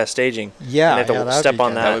gate. Yeah, staging. Yeah, And they have to yeah, that would step be on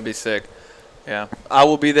good. that. That would be sick. Yeah. I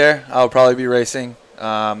will be there. I'll probably be racing.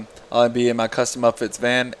 I'll be in my custom upfits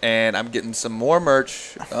van, and I'm getting some more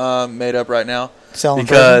merch made up right now Selling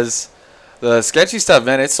because the sketchy stuff,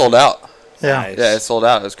 man, it's sold out. yeah. Nice. Yeah, it's sold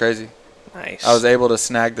out. It was crazy. Nice. I was able to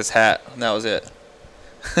snag this hat, and that was it.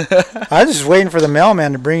 I was just waiting for the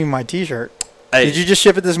mailman to bring me my T-shirt. Hey, Did you just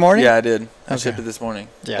ship it this morning? Yeah, I did. I Okay. shipped it this morning.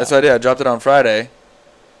 Yeah. That's what I did. I dropped it on Friday,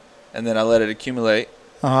 and then I let it accumulate,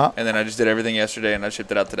 Uh-huh. and then I just did everything yesterday, and I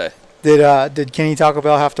shipped it out today. Did Kenny Taco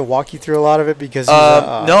Bell have to walk you through a lot of it because he's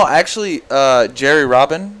No, actually, Jerry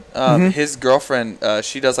Robin, Mhm. his girlfriend,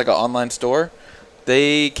 she does like an online store.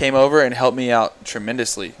 They came over and helped me out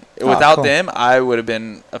tremendously. Oh, Without cool. them, I would have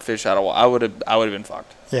been a fish out of water. I would have been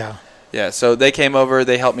fucked. yeah. Yeah, so they came over,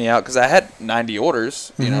 they helped me out because I had 90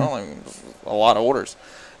 orders. You Mhm. know, like, a lot of orders.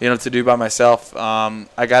 To do by myself.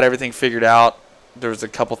 I got everything figured out. There was a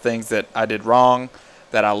couple things that I did wrong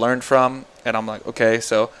that I learned from, and I'm like, okay,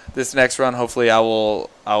 so this next run, hopefully, I will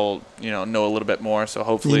know a little bit more. So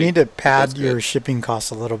hopefully, You need to pad that's your good. shipping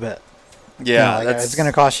costs a little bit. Yeah, like, that's it's going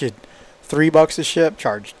to cost you $3 to ship.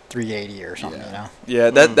 Charge $3.80 or something. Yeah.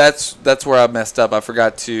 You know. Yeah, that's where I messed up. I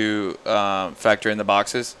forgot to factor in the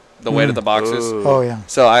boxes, the weight of the boxes. Ooh. Oh yeah.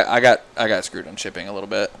 So I got screwed on shipping a little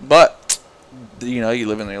bit, but you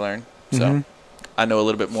live and you learn. So Mhm. I know a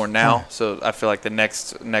little bit more now. Yeah. So I feel like the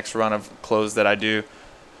next run of clothes that I do,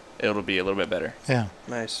 it'll be a little bit better. Yeah.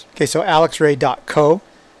 Nice. Okay, so alexray.co.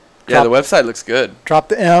 Yeah, Drop- the website looks good. Drop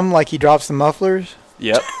the M like he drops the mufflers.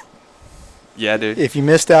 Yep. Yeah, dude. If you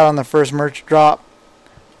missed out on the first merch drop,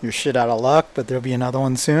 you're shit out of luck, but there'll be another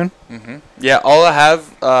one soon. Yeah, all I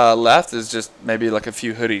have left is just maybe like a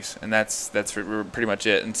few hoodies, and that's pretty much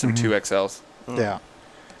it, and some Mhm. 2XLs. Yeah.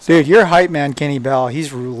 Dude, your hype man, Kenny Bell,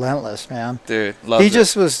 he's relentless, man. Dude, love He it.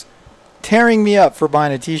 just was tearing me up for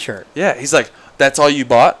buying a T-shirt. Yeah, he's like, that's all you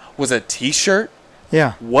bought was a T-shirt?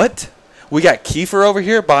 Yeah. What? We got Kiefer over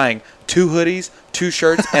here buying 2 hoodies, 2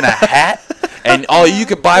 shirts, and a hat, and all you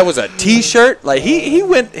could buy was a T-shirt. Like he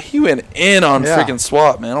went in on Yeah. freaking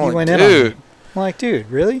Swap, man. I'm He like, went in on dude. it. I'm like, dude,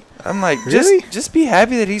 really? I'm like, Really? just be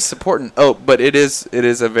happy that he's supporting. Oh, but it is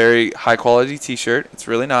a very high quality T-shirt. It's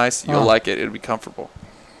really nice. You'll Oh. like it. It'll be comfortable.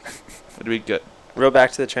 It'll be good. Real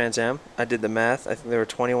back to the Trans Am. I did the math. I think there were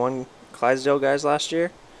 21 Clydesdale guys last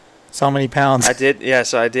year. So many pounds. I did, yeah.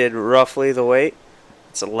 So I did roughly the weight.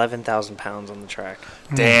 It's 11,000 pounds on the track.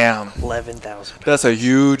 Damn, 11,000. that's a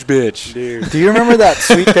huge bitch. Dude. Do you remember that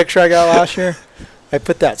sweet picture I got last year? I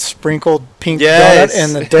put that sprinkled pink Yes. donut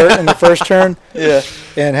in the dirt in the first turn Yeah,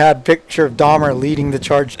 and had picture of Dahmer leading the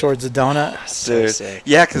charge towards the donut. So dude. sick.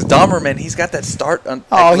 Yeah, because Dahmer, man, he's got that start on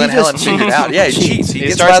Oh, he Glen Helen just figured cheats. out. Yeah, he Cheats. cheats. He He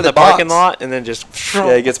gets starts by in the box. parking lot and then just.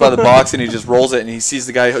 Yeah, he gets by the box and he just rolls it and he sees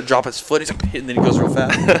the guy drop his foot. He's like, and then he goes real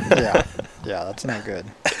fast. Yeah. Yeah, that's not good.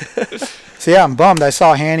 So yeah, I'm bummed. I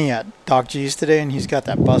saw Hanny at Doc G's today, and he's got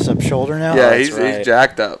that bust-up shoulder now. Yeah, that's he's right.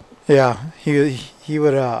 jacked up. Yeah, he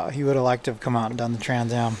would have liked to have come out and done the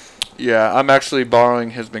Trans Am. Yeah, I'm actually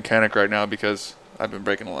borrowing his mechanic right now because I've been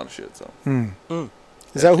breaking a lot of shit. So.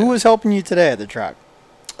 Is that who was helping you today at the track?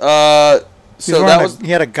 He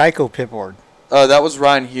had a Geico pit board. That was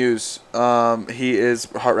Ryan Hughes. He is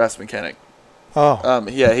Heart Rafts mechanic. Oh,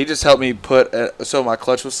 Yeah, he just helped me put. So my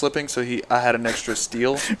clutch was slipping, so I had an extra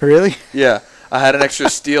steel. really? Yeah, I had an extra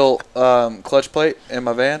steel clutch plate in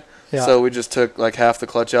my van. Yeah. So we just took like half the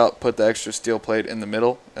clutch out, put the extra steel plate in the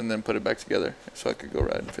middle, and then put it back together so I could go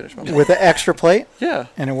ride and finish my. With the extra plate, Yeah.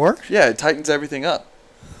 and it worked. Yeah, it tightens everything up.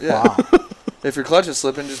 Yeah. Wow. If your clutch is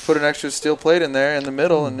slipping, just put an extra steel plate in there in the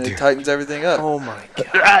middle, and it tightens everything up. Oh my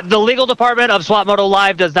god. The legal department of Swap Moto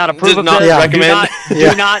Live does not approve Does of not this. recommend.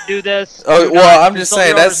 Do not do this. Oh, Do well, not I'm just consult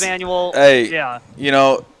saying the owner's that's- manual. Hey, Yeah. you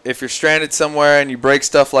know, if you're stranded somewhere and you break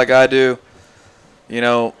stuff like I do, you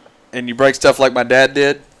know, and you break stuff like my dad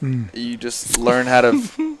did, you just learn how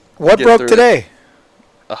to What Get broke through today?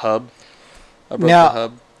 a hub. I broke Now- the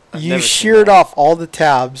hub. I've You never seen sheared that. off all the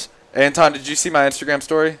tabs. Anton, did you see my Instagram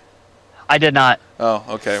story? I did not. Oh,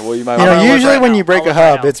 okay. Well, you might. You know, I'll look usually right when now. you break I'll a look right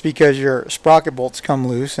hub, now. it's because your sprocket bolts come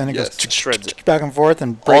loose and it Yes. goes Shreds it. back and forth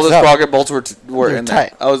and all breaks the up. sprocket bolts were They're in there.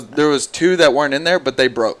 tight. There was 2 that weren't in there, but they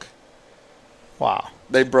broke. Wow.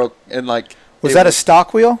 They broke and like. Was it that a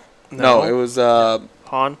stock wheel? No, it was.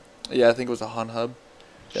 Han? Yeah, I think it was a Han hub.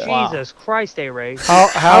 Yeah. Wow. Jesus Christ, A-Ray. How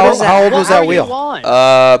does that old was What that are you wheel? on?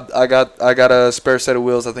 I got a spare set of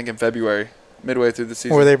wheels. I think in February, midway through the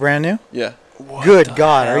season. Were they brand new? Yeah. What Good the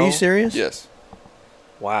God, are you hell? serious? Yes.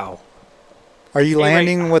 Wow. Are you Hey, Ray.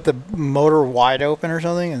 landing with the motor wide open or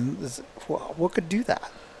something? And what could do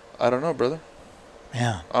that? I don't know, brother.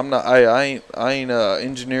 Man, I'm not. I ain't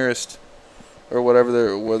engineerist or what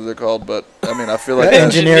they're called. But I mean, I feel like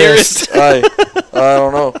that- engineerist. I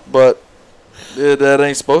don't know, but that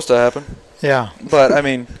ain't supposed to happen. Yeah. But I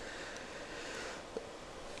mean,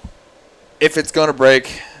 if it's gonna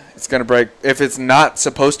break, it's gonna break. If it's not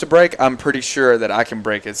supposed to break, I'm pretty sure that I can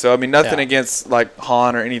break it. So I mean, nothing Yeah. against like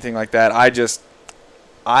Han or anything like that. I just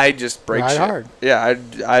break Ride shit. hard. Yeah,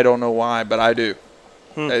 I don't know why, but I do.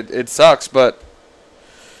 Hmm. It sucks, but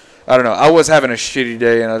I don't know. I was having a shitty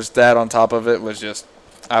day, and that on top of it was just,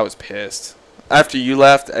 I was pissed. After you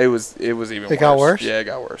left, it was even worse. It got worse? Yeah, it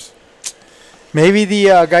got worse. Maybe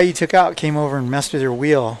the guy you took out came over and messed with your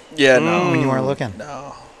wheel Yeah, when you no, weren't looking.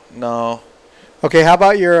 no. Okay, how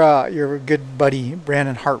about your good buddy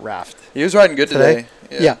Brandon Hartraft? He was riding good today.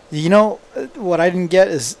 Yeah. You know, what I didn't get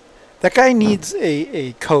is that guy needs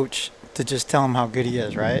a coach to just tell him how good he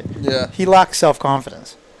is, right? Yeah. He lacks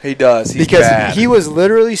self-confidence. He does. He's Because bad. he was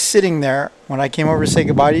literally sitting there when I came over to say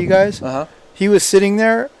goodbye to you guys. Uh-huh. He was sitting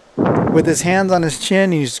there with his hands on his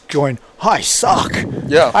chin. He's going, I suck.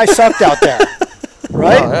 Yeah. I sucked out there.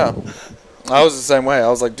 Right? Oh, yeah. I was the same way. I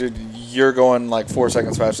was like, dude, you're going like 4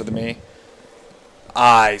 seconds faster than me.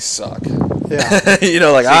 I suck. Yeah. You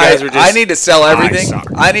know, like So you guys were just, I need to sell everything. suck.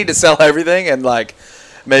 I need to sell everything and like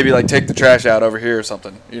maybe like take the trash out over here or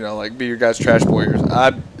something. You know, like be your guys' trash warriors.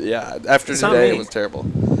 After It's not today me. it was terrible.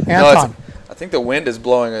 Anton. I think the wind is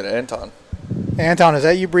blowing at Anton. Anton, is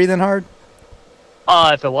that you breathing hard?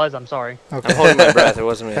 If it was, I'm sorry. Okay. I'm holding my breath. It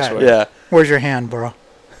wasn't me, I Okay. swear. Yeah. Where's your hand, bro?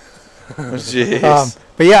 Jeez.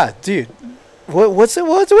 But yeah, dude, what's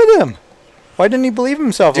with him? Why didn't he believe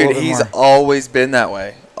himself a Dude, little bit he's more? always been that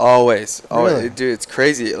way. Always. Really? Dude, it's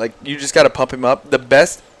crazy. Like you just got to pump him up.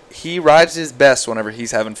 He rides his best whenever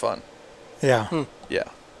he's having fun. Yeah. Yeah.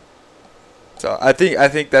 So I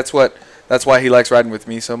think that's why he likes riding with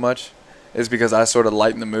me so much, is because I sort of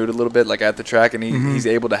lighten the mood a little bit, like at the track, and he's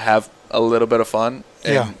able to have a little bit of fun,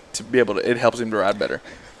 and Yeah. to be able to, it helps him to ride better.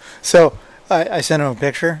 So I sent him a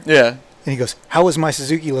picture, Yeah. and he goes, "How was my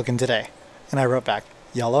Suzuki looking today?" And I wrote back,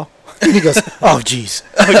 "Yellow." And he goes, "Oh, jeez."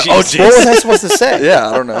 Oh, What was I supposed to say? Yeah,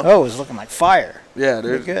 I don't know. Oh, it was looking like fire. Yeah,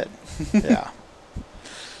 Pretty dude. good. Yeah.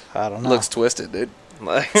 I don't know. Looks twisted, dude.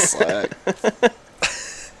 Like, Slack.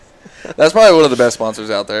 That's probably one of the best sponsors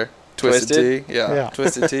out there. Twisted Tea. Yeah. Yeah.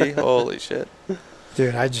 Twisted Tea. Holy shit.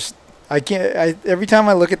 Dude, I can't. Every time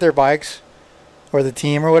I look at their bikes or the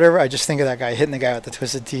team or whatever, I just think of that guy hitting the guy with the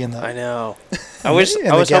Twisted Tea in the. I know. In I was the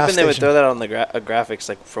hoping gas they would station. throw that on the graphics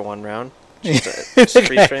like for one round. Just a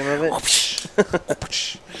freeze frame of it.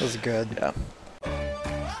 That was good. Yeah.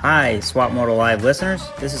 Hi, Swap Moto Live listeners.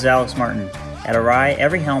 This is Alex Martin. At Arai,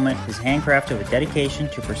 every helmet is handcrafted with dedication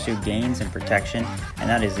to pursue gains and protection, and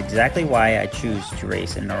that is exactly why I choose to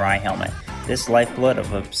race an Arai helmet. This lifeblood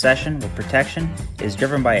of obsession with protection is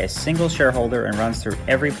driven by a single shareholder and runs through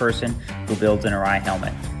every person who builds an Arai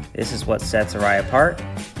helmet. This is what sets Arai apart.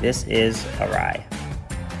 This is Arai.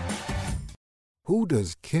 Who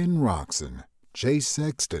does Ken Roxon, Chase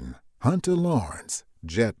Sexton, Hunter Lawrence,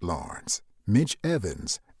 Jet Lawrence, Mitch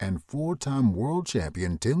Evans, and four-time world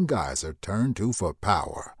champion Tim Geiser turn to for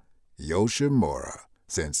power? Yoshimura,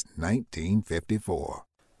 since 1954.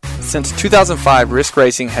 Since 2005, Risk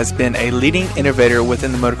Racing has been a leading innovator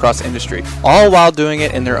within the motocross industry, all while doing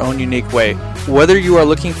it in their own unique way. Whether you are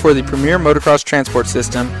looking for the premier motocross transport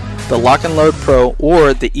system, the Lock and Load Pro,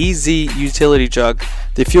 or the EZ utility jug,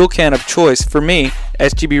 the fuel can of choice for me,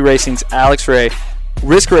 SGB Racing's Alex Ray,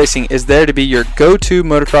 Risk Racing is there to be your go-to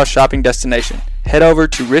motocross shopping destination. Head over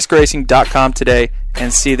to riskracing.com today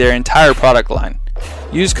and see their entire product line.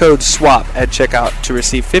 Use code SWAP at checkout to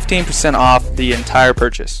receive 15% off the entire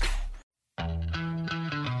purchase.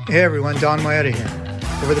 Hey everyone, Don Maeda here.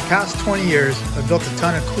 Over the past 20 years, I've built a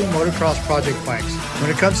ton of cool motocross project bikes.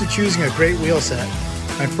 When it comes to choosing a great wheel set,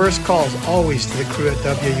 my first call is always to the crew at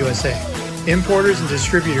WUSA. Importers and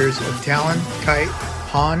distributors of Talon, Kite,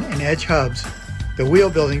 Hahn, and Edge hubs, the wheel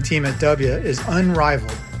building team at W is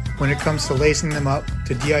unrivaled when it comes to lacing them up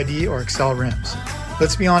to DID or Excel rims.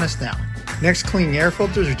 Let's be honest now. Next, cleaning air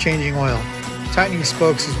filters or changing oil. Tightening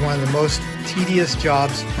spokes is one of the most tedious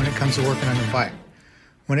jobs when it comes to working on your bike.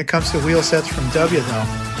 When it comes to wheel sets from W though,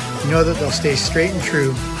 you know that they'll stay straight and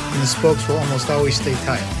true and the spokes will almost always stay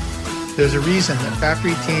tight. There's a reason that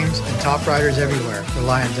factory teams and top riders everywhere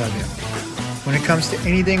rely on W. When it comes to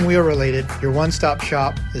anything wheel related, your one-stop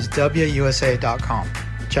shop is WUSA.com.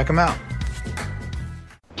 Check them out.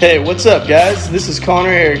 Hey, what's up guys? This is Connor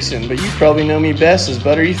Erickson, but you probably know me best as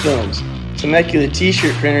Buttery Films. Temecula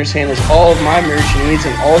T-shirt printers handles all of my merch needs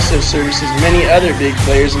and also services many other big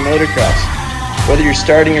players in motocross. Whether you're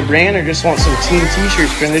starting a brand or just want some team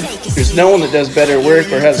T-shirts printed, there's no one that does better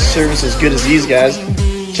work or has a service as good as these guys.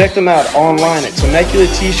 Check them out online at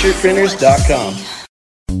TemeculaT-shirtprinters.com.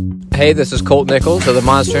 Hey, this is Colt Nichols of the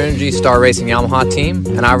Monster Energy Star Racing Yamaha team,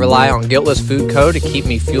 and I rely on Guiltless Food Co. to keep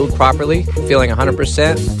me fueled properly, feeling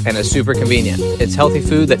 100%, and is super convenient. It's healthy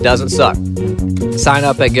food that doesn't suck. Sign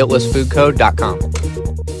up at guiltlessfoodco.com.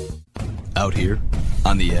 Out here,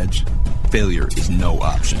 on the edge, failure is no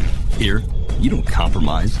option. Here, you don't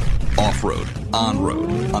compromise. Off-road,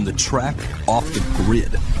 on-road, on the track, off the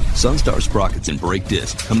grid. Sunstar sprockets and brake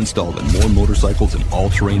discs come installed in more motorcycles and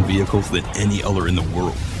all-terrain vehicles than any other in the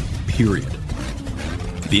world. Period.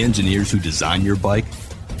 The engineers who design your bike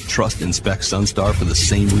trust and spec Sunstar for the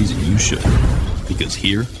same reason you should. Because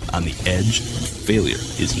here, on the edge, failure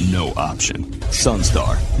is no option.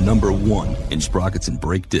 Sunstar, #1 in sprockets and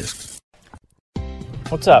brake discs.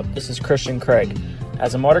 What's up? This is Christian Craig.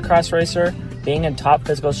 As a motocross racer, being in top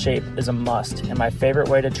physical shape is a must, and my favorite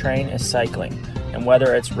way to train is cycling. And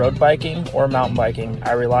whether it's road biking or mountain biking,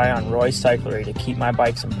 I rely on Roy Cyclery to keep my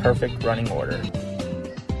bikes in perfect running order.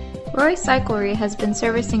 Roy Cyclery has been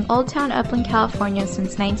servicing Old Town Upland, California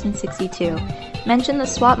since 1962. Mention the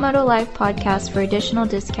Swap Moto Live podcast for additional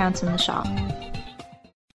discounts in the shop.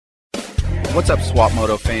 What's up, Swap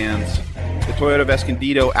Moto fans? The Toyota of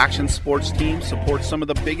Escondido Action Sports team supports some of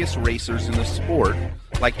the biggest racers in the sport,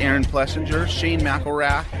 like Aaron Plessinger, Shane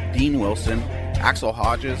McElrath, Dean Wilson, Axel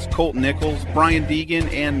Hodges, Colt Nichols, Brian Deegan,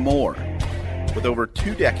 and more. With over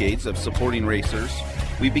 2 decades of supporting racers,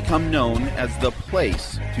 we've become known as the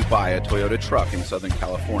place to buy a Toyota truck in Southern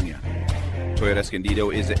California. Toyota Escondido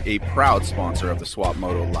is a proud sponsor of the Swap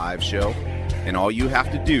Moto Live show, and all you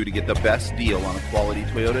have to do to get the best deal on a quality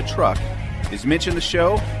Toyota truck is mention the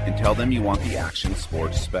show and tell them you want the Action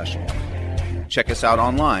Sports Special. Check us out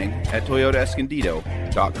online at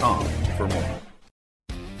toyotaescondido.com for more.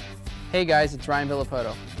 Hey guys, it's Ryan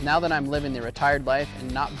Villapoto. Now that I'm living the retired life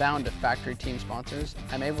and not bound to factory team sponsors,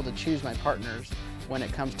 I'm able to choose my partners when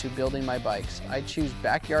it comes to building my bikes. I choose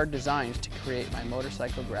Backyard Designs to create my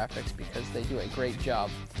motorcycle graphics because they do a great job.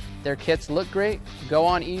 Their kits look great, go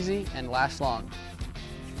on easy, and last long.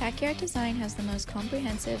 Backyard Design has the most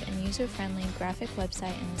comprehensive and user-friendly graphic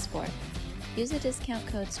website in the sport. Use the discount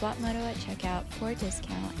code SWAPMOTO at checkout for a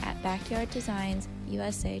discount at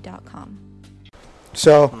backyarddesigns.usa.com.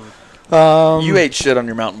 So, you ate shit on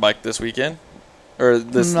your mountain bike this weekend? Or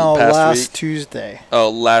this past last week? Tuesday. Oh,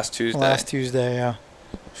 last Tuesday. Last Tuesday, yeah.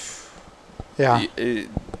 Yeah.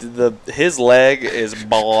 His leg is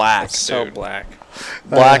black. So dude. black.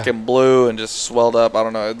 Black and blue and just swelled up. I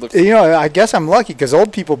don't know. It looks. I guess I'm lucky because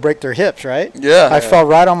old people break their hips, right? Yeah. I fell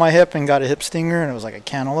right on my hip and got a hip stinger, and it was like a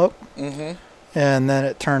cantaloupe. Mm-hmm. And then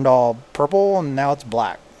it turned all purple, and now it's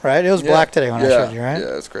black, right? It was black today when I showed you, right?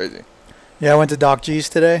 Yeah, it's crazy. Yeah, I went to Doc G's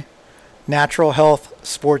today. Natural Health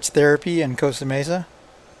Sports Therapy in Costa Mesa.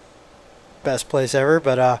 Best place ever.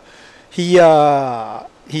 But he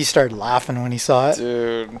he started laughing when he saw it.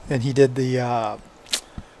 Dude. And he did the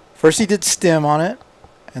first he did stim on it,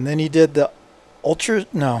 and then he did the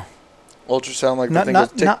ultrasound, like not, the thing not,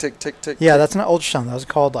 goes tick not, tick tick tick. Yeah, tick. that's not ultrasound. That was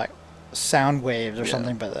called like sound waves or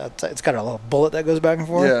something. But it's got a little bullet that goes back and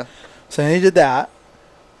forth. Yeah. So then he did that,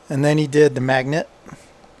 and then he did the magnet,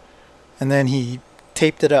 and then he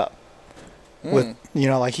taped it up with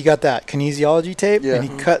like he got that kinesiology tape, and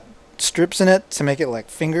he cut strips in it to make it like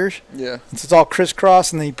fingers. Yeah. And so it's all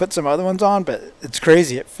crisscross, and then he put some other ones on. But it's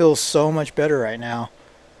crazy. It feels so much better right now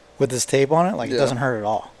with this tape on it. Like it doesn't hurt at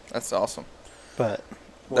all. That's awesome. But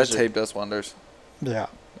that tape does wonders. Yeah.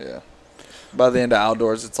 Yeah. By the end of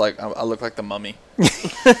outdoors, it's like I look like the mummy. I'm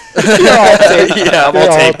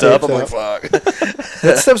all taped up. I'm like, fuck.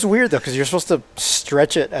 That stuff's weird though, because you're supposed to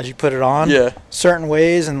stretch it as you put it on. Yeah. Certain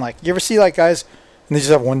ways, and like you ever see like guys, and they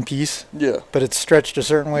just have one piece. Yeah. But it's stretched a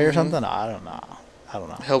certain way or something. I don't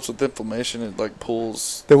know. It helps with inflammation. It like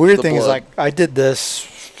pulls. The weird thing is blood. like I did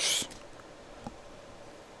this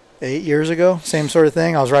 8 years ago. Same sort of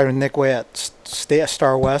thing. I was riding with Nick Way at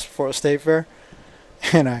Star West before the State Fair,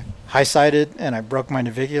 and I high-sided and I broke my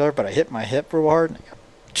navicular, but I hit my hip real hard. And I got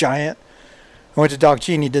giant. I went to Doc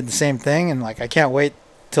G and he did the same thing, and like I can't wait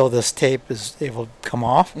till this tape is able to come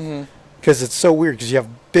off because it's so weird because you have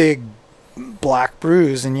big black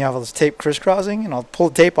bruise and you have all this tape crisscrossing, and I'll pull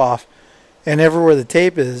the tape off, and everywhere the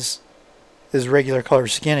tape is regular color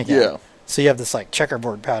skin again. Yeah. So you have this like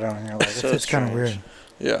checkerboard pattern on your leg. So It's kind of weird.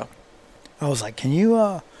 Yeah. I was like, can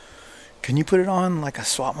you put it on like a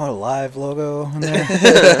Swap Moto Live logo in there?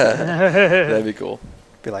 That'd be cool.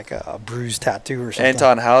 Be like a bruised tattoo or something.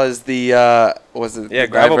 Anton, how is the was it the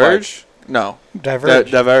gravel Diverge? No.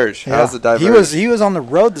 Diverge. Diverge. Yeah. How's the Diverge? He was on the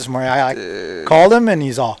road this morning. I called him and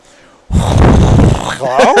he's all,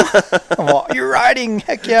 hello? I'm all, you're riding,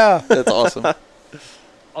 heck yeah. That's awesome.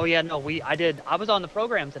 Oh yeah, no, I was on the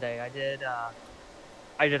program today. I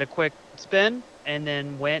did a quick spin and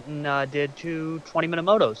then went and did 2 20-minute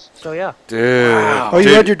motos. So yeah. Dude. Wow. Oh,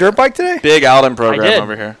 you rode your dirt bike today? Big Alden I program did.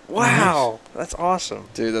 over here. Wow, that's awesome.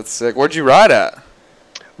 Dude, that's sick. Where'd you ride at?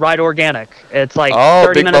 Ride Organic. It's like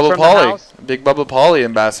 30 Big minutes Bubba from the Pauly. house. Big Bubba Pauly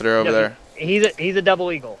ambassador over there. He's a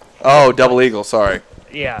double eagle. Oh, Double Eagle, sorry.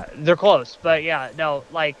 Yeah, they're close, but yeah, no,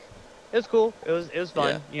 like it was cool. It was fun.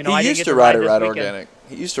 Yeah. You know, he I didn't used get to ride at this Ride weekend. Organic.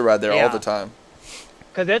 He used to ride there all the time.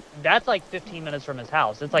 Because that's like 15 minutes from his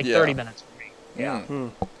house. It's like 30 minutes from me. Yeah.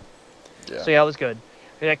 Yeah. So yeah, it was good.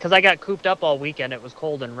 Yeah, because I got cooped up all weekend. It was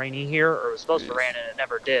cold and rainy here, or it was supposed to rain, and it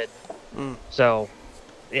never did. So,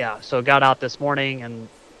 yeah, so got out this morning and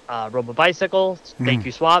rode my bicycle. Thank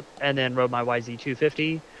you, Swap, and then rode my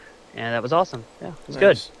YZ250, and that was awesome. Yeah, it was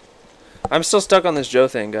good. I'm still stuck on this Joe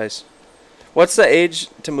thing, guys. What's the age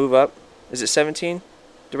to move up? Is it 17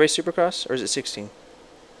 to race Supercross, or is it 16?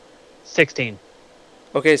 16.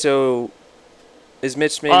 Okay, so is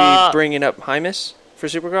Mitch maybe bringing up Hymus for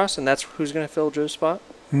Supercross, and that's who's going to fill Joe's spot?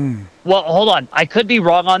 Well, hold on. I could be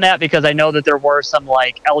wrong on that because I know that there were some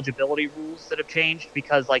like eligibility rules that have changed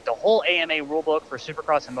because like the whole AMA rulebook for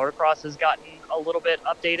Supercross and Motocross has gotten a little bit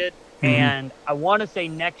updated. And I want to say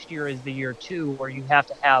next year is the year 2 where you have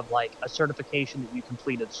to have like a certification that you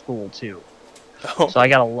completed school too. So I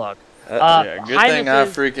got to look. Yeah, good thing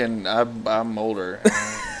Hymus I'm older.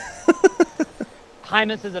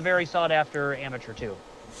 Hymus is a very sought after amateur too.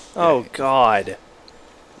 Oh God.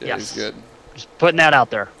 Yeah, Yes. he's good. Just putting that out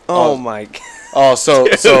there. Oh my God. Oh, so we're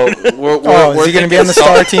is he going to be on the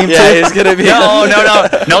star team too? Yeah, he's going to be.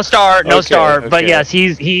 No star. Okay. But yes,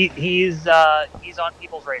 he's on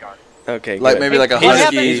people's radar. Okay, Like good. maybe like a He's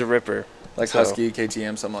Husky, a ripper. like So, Husky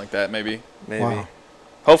KTM, something like that. Maybe. Maybe. Wow.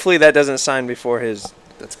 Hopefully that doesn't sign before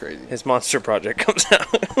That's crazy. his monster project comes out.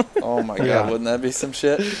 Oh my God, Yeah. wouldn't that be some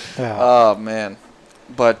shit? Yeah. Oh man,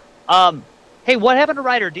 but Hey, what happened to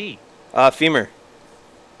Ryder D? Femur.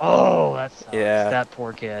 Oh, that sucks. Yeah. That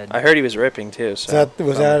poor kid. I heard he was ripping too. So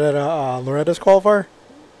Was that at Loretta's qualifier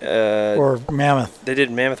or Mammoth? they did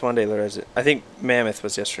Mammoth one day. I think Mammoth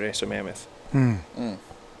was yesterday, so Mammoth.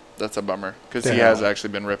 that's a bummer because Yeah. he has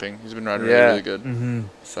actually been ripping. He's been riding Yeah. really good.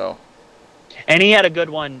 So And he had a good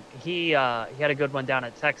one. He had a good one down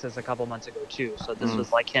at Texas a couple months ago too. So this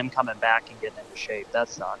was like him coming back and getting into shape. That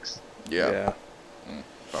sucks. yeah.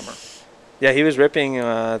 Bummer. Yeah, he was ripping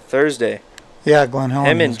Thursday. Yeah, Glenn Helen.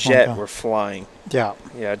 Him and was Jet one were flying. Yeah.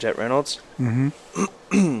 Yeah, Jet Reynolds.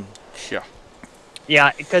 Yeah.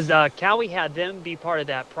 Yeah, because Cowie had them be part of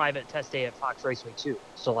that private test day at Fox Raceway too.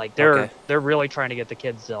 So like they're really trying to get the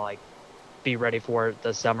kids to like be ready for it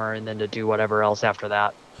this summer and then to do whatever else after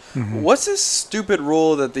that. What's this stupid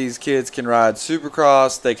rule that these kids can ride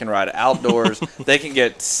Supercross? They can ride outdoors. They can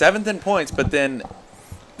get 7th in points, but then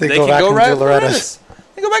They they go can back go and ride do Loretta's. Loretta's.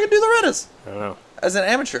 and go back and do Loretta's. I don't know. As an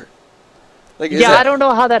amateur. Like, I don't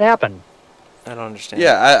know how that happened. I don't understand.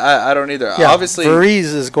 Yeah, I don't either. Yeah, Obviously,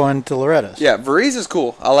 Varese is going to Loretta's. Yeah, Varese is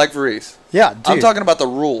cool. I like Varese. Yeah, dude. I'm talking about the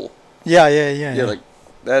rule. Yeah. Like,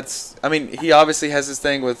 that's... I mean, he obviously has his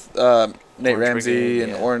thing with Nate Ramsey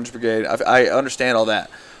Brigade, and Orange Brigade. I understand all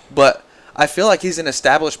that. But I feel like he's an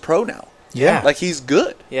established pro now. Yeah. Like, he's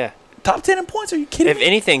good. Yeah. Top 10 in points? Are you kidding me? If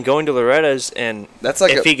anything, going to Loretta's and that's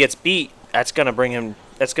like if he gets beat, that's going to bring him...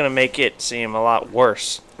 That's going to make it seem a lot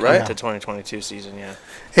worse right to 2022 season, yeah.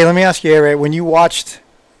 Hey, let me ask you, A-Ray, when you watched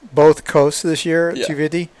both coasts this year at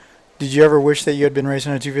 250, did you ever wish that you had been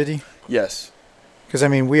racing a 250? Yes. Because, I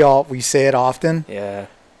mean, we say it often. Yeah.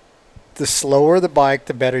 The slower the bike,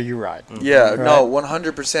 the better you ride. Mm-hmm. Yeah, right? no,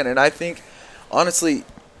 100%. And I think, honestly,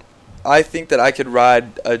 that I could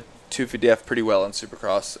ride a 250F pretty well in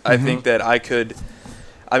Supercross. I think that I could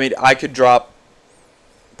drop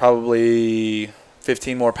probably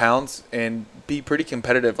 15 more pounds and be pretty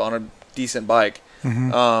competitive on a decent bike.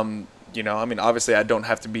 You know, I mean, obviously I don't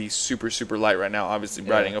have to be super, super light right now, obviously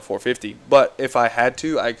riding a 450. But if I had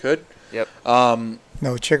to, I could. Yep.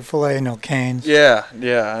 No Chick-fil-A, no Canes. Yeah,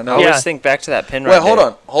 I know. I always think back to that pin Wait, right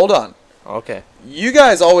there. hold on. Okay. You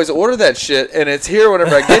guys always order that shit, and it's here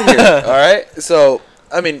whenever I get here, all right? So,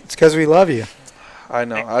 I mean... It's because we love you. I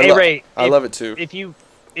know. Ray, I love it, too. If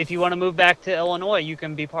you want to move back to Illinois, you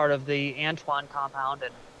can be part of the Antoine compound,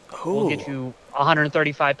 and we'll get you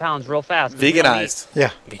 135 pounds real fast. Veganized.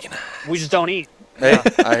 Yeah. Veganized. We just don't eat. Hey,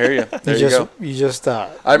 I hear you. There you go. You just...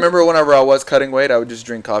 I remember whenever I was cutting weight, I would just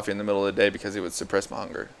drink coffee in the middle of the day because it would suppress my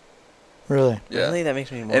hunger. Really? Yeah. Really? That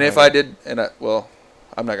makes me more And if hungry. I did... well,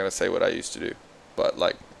 I'm not going to say what I used to do, but,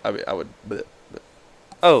 like, I would...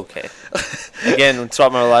 Okay. Again,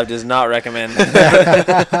 Swap Moto Live does not recommend.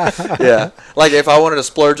 Yeah. Like, if I wanted to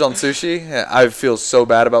splurge on sushi, I feel so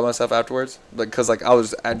bad about myself afterwards. Because, like, I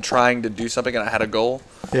was trying to do something and I had a goal.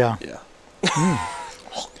 Yeah. Yeah.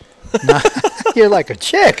 You're like a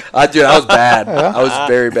chick. Dude, I was bad. Yeah. I was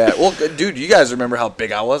very bad. Well, dude, you guys remember how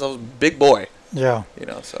big I was? I was a big boy. Yeah. You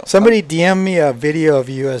know, so. Somebody DM'd me a video of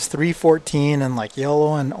you as 314 and, like,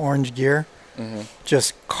 yellow and orange gear.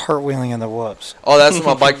 Just cartwheeling in the whoops. Oh, that's when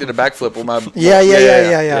my bike did a backflip with my...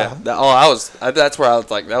 Yeah. That's where I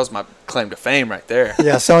was like, that was my claim to fame right there.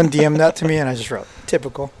 Yeah, someone DM'd that to me, and I just wrote,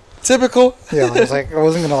 typical. Typical? Yeah, I was like, I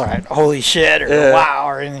wasn't going to write, holy shit, or wow,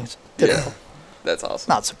 or anything. It's typical. Yeah, that's awesome.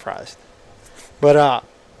 Not surprised. But,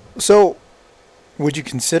 so, would you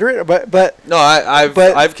consider it? But no,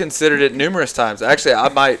 I've considered it numerous times. Actually,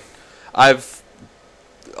 I've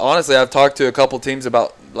talked to a couple teams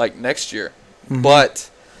about, like, next year. But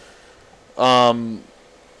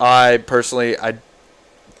I personally,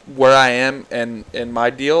 where I am and in my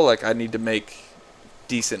deal, like, I need to make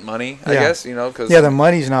decent money, I guess, you know, because the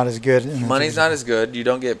money's not as good. Money's not as good. You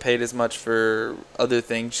don't get paid as much for other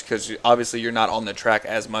things because obviously you're not on the track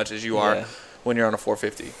as much as you are when you're on a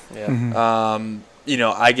 450. Yeah. You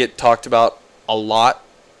know, I get talked about a lot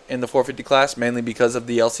in the 450 class, mainly because of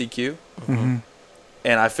the LCQ.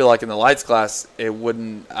 And I feel like in the lights class, I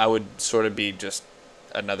would sort of be just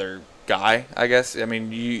another guy, I guess. I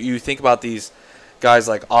mean, you think about these guys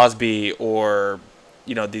like Osby or,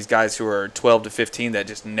 you know, these guys who are 12 to 15 that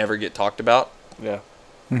just never get talked about. Yeah.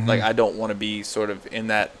 Like, I don't want to be sort of in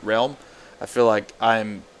that realm. I feel like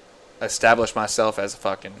I'm established myself as a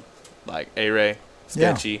fucking, like, A-Ray,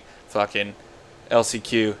 Sketchy, fucking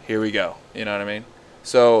LCQ, here we go. You know what I mean?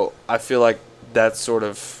 So I feel like that's sort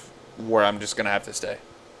of where I'm just going to have to stay.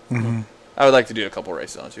 I would like to do a couple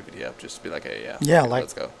races on 250F just to be like, hey, yeah, like,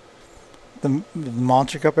 let's go. The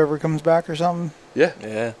Monster Cup ever comes back or something? Yeah.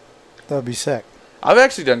 Yeah. That would be sick. I've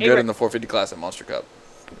actually done good in the 450 class at Monster Cup.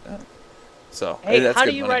 Yeah. So, hey, that's how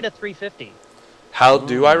good do you money. ride a 350? How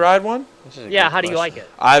do I ride one? Yeah, how do you like it?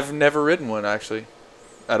 I've never ridden one, actually.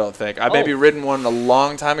 I don't think. I maybe ridden one a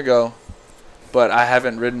long time ago, but I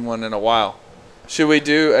haven't ridden one in a while. Should we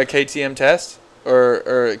do a KTM test?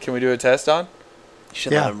 Or can we do a test on? You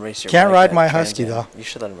should let him race your Can't bike, ride that my Trans Husky, Am. though. You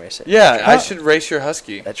should let him race it. Yeah, I should race your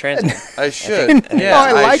Husky. That Trans Am. I should.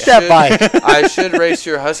 I like that bike. I should race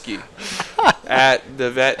your Husky at the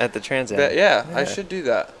vet. At the Trans Am. Yeah, I should do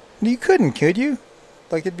that. You couldn't, could you?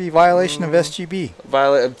 Like, it'd be violation of SGB.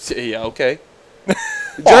 Yeah, okay.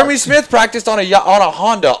 Jeremy Smith practiced on a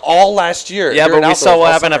Honda all last year. Yeah, during but we saw outdoors what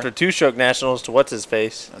all happened summer. after two-stroke nationals to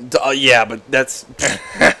what's-his-face. Yeah, but that's...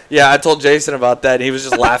 Yeah, I told Jason about that, and he was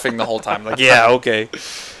just laughing the whole time. Like, yeah, okay.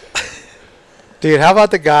 Dude, how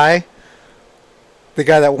about the guy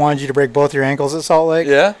that wanted you to break both your ankles at Salt Lake?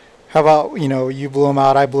 Yeah. How about, you blew him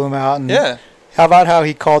out, I blew him out. And Yeah. How about how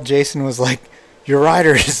he called Jason was like, your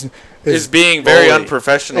rider is being very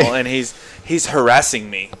unprofessional, and he's he's harassing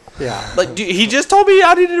me. Yeah. Like, dude, he just told me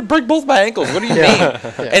I needed to break both my ankles. What do you mean?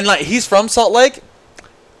 Yeah. And like, he's from Salt Lake.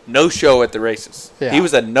 No show at the races. Yeah. He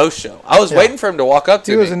was a no show. I was waiting for him to walk up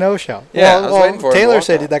to me. He was a no show. Yeah, I was waiting for him to Taylor walk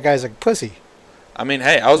said up. that guy's a pussy. I mean,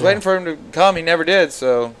 hey, I was waiting for him to come. He never did.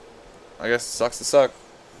 So, I guess it sucks to suck.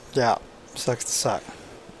 Yeah, sucks to suck.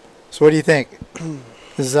 So what do you think?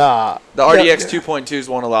 Is the RDX 2.2s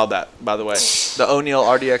won't allow that, by the way. The O'Neill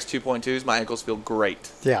RDX 2.2s, my ankles feel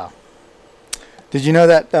great. Yeah. Did you know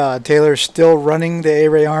that Taylor's still running the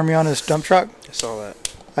A-Ray Army on his dump truck? I saw that.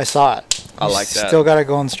 I saw it. I like that. Still got it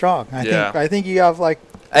going strong. I think you have like.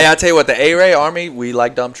 Hey, I tell you what, the A-Ray Army, we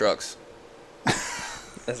like dump trucks.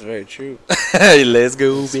 That's very true. Hey, let's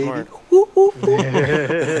go, baby. Smart.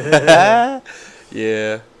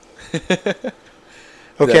 Yeah.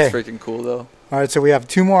 Okay. That's freaking cool, though. All right, so we have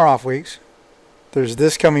 2 more off weeks. There's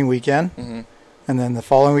this coming weekend, and then the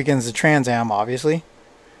following weekend is the Trans Am, obviously.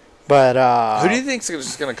 But who do you think's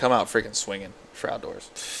just gonna come out freaking swinging for outdoors?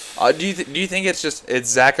 Do you think it's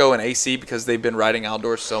Zacho and AC because they've been riding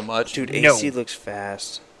outdoors so much? Dude, AC looks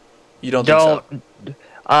fast. You don't think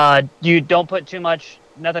so? You don't put too much.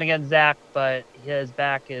 Nothing against Zach, but his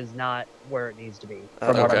back is not where it needs to be,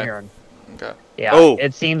 from what I'm hearing. Okay. Yeah.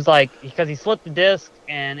 It seems like because he slipped the disc,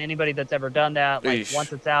 and anybody that's ever done that, like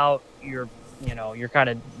once it's out, you're kind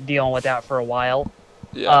of dealing with that for a while.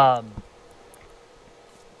 Yeah.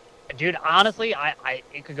 Dude, honestly,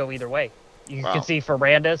 it could go either way. You can see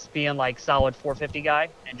Ferrandis being like solid 450 guy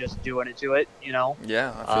and just doing it to it, Yeah,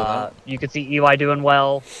 I feel that. You could see Eli doing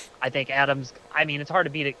well. I think Adams. I mean, it's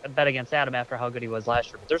hard to bet against Adam after how good he was last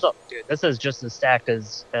year. But this is just as stacked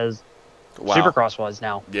as Supercross was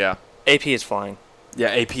now. Yeah. AP is flying. Yeah,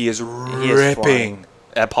 AP is ripping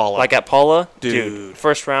at Paula. Like at Paula, dude.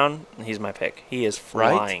 First round, he's my pick. He is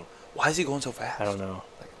flying. Right? Why is he going so fast? I don't know.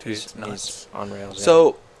 Dude, it's nuts. He's on rails.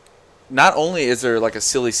 So, not only is there like a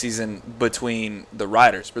silly season between the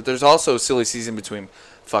riders, but there's also a silly season between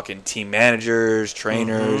fucking team managers,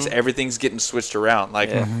 trainers. Everything's getting switched around. Like,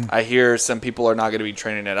 I hear some people are not going to be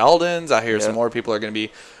training at Alden's. I hear some more people are going to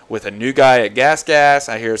be with a new guy at Gas.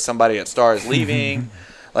 I hear somebody at Star is leaving.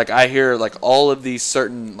 Like, I hear, like, all of these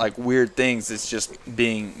certain, like, weird things that's just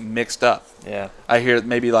being mixed up. Yeah. I hear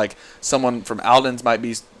maybe, like, someone from Alden's might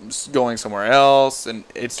be going somewhere else, and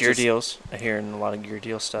it's gear deals. I hear a lot of gear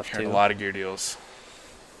deal stuff, too. A lot of gear deals.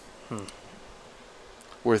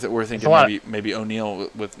 We're thinking maybe O'Neill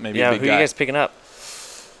with maybe a big guy. Yeah, who are you guys picking up?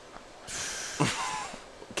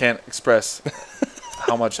 Can't express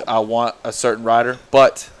how much I want a certain rider,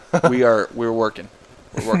 but we're working.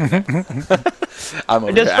 We're working. I'm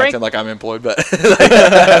over here acting like I'm employed, but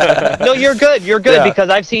no, you're good. You're good because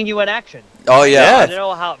I've seen you in action. Oh yeah. I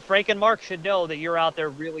know how Frank and Mark should know that you're out there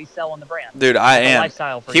really selling the brand. Dude, I am.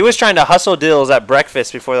 Lifestyle for he was trying to hustle deals at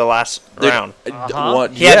breakfast before the last round.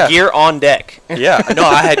 He had gear on deck. Yeah, no,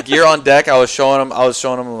 I had gear on deck. I was showing him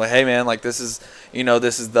like, hey man, like this is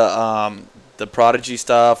the Prodigy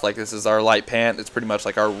stuff. Like this is our light pant. It's pretty much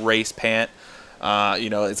like our race pant.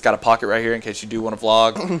 It's got a pocket right here in case you do want to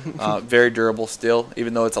vlog. Very durable still,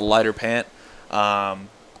 even though it's a lighter pant.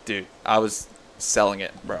 Dude, I was selling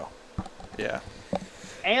it, bro. Yeah.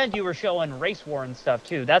 And you were showing race worn stuff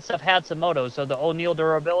too. That stuff had some motos, so the O'Neill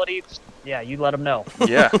durability, you let them know.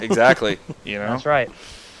 Yeah, exactly. That's right.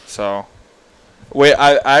 So, wait,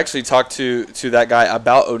 I actually talked to that guy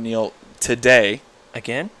about O'Neill today.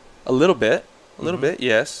 Again? A little bit,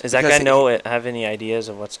 yes. Does that guy have any ideas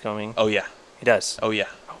of what's coming? Oh yeah, he does. Oh yeah.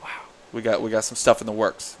 Oh wow. We got some stuff in the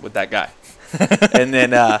works with that guy. and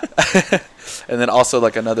then also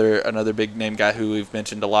like another big name guy who we've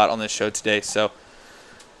mentioned a lot on this show today. So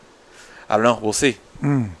I don't know. We'll see.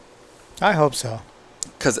 I hope so.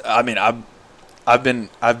 Because I mean, I've been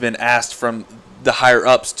asked from the higher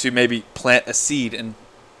ups to maybe plant a seed and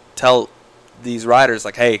tell these riders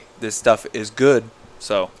like, hey, this stuff is good.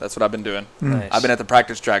 So that's what I've been doing. Nice. I've been at the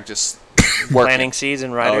practice track just working. Planting seeds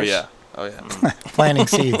and riders. Oh yeah. Planting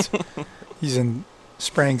seeds. Using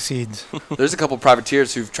spraying seeds. There's a couple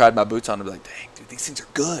privateers who've tried my boots on and be like, dang, dude, these things are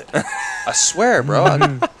good. I swear,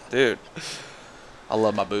 bro. Dude, I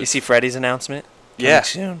love my boots. You see Freddie's announcement? Yeah.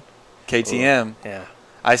 Soon. KTM. Ooh. Yeah.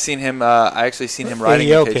 I actually seen him riding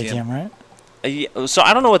AEO KTM, right? So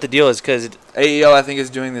I don't know what the deal is because AEO I think is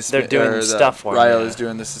doing this. They're doing stuff for him. Ryo is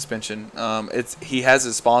doing the suspension. He has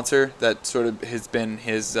a sponsor that sort of has been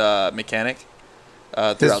his mechanic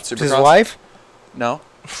throughout Supercross. His wife? No.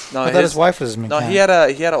 I thought his wife was his mechanic. No,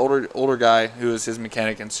 he had an older guy who was his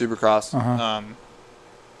mechanic in Supercross,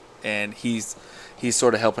 and he's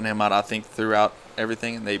sort of helping him out, I think, throughout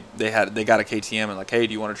everything. And they got a KTM and like, hey,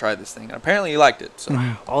 do you want to try this thing? And apparently he liked it. So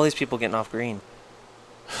all these people getting off green.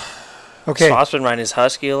 Okay. Swap's been riding his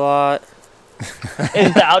Husky a lot.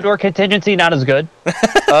 Is the outdoor contingency not as good?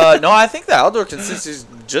 No, I think the outdoor consistency is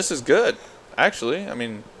just as good. Actually, I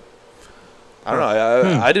mean, I don't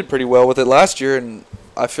know. I did pretty well with it last year, and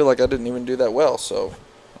I feel like I didn't even do that well. So,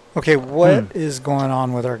 Okay, what is going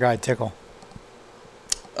on with our guy Tickle?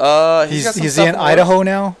 he's got some He's stuff in the Idaho works.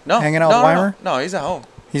 now, No, hanging out no, with Weimer. No, he's at home.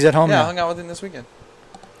 He's at home Yeah, I now. hung out with him this weekend.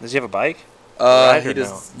 Does he have a bike? Ride He or does.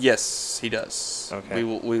 no? Yes, he does. Okay.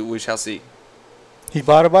 We shall see He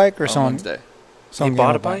bought a bike or on someone? Wednesday. someone He gave him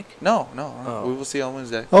bought a bike? No. Oh. We will see on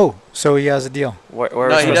Wednesday. Oh, so he has a deal. Where No,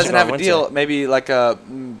 was he supposed to doesn't go have on a deal. Wednesday? Maybe like a.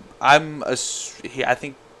 I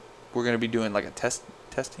think we're gonna be doing like a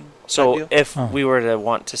testing. So deal. if Oh. we were to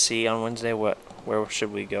want to see on Wednesday, where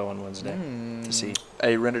should we go on Wednesday to see?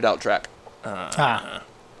 A rented out track.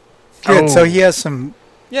 Good. So Oh. he has some.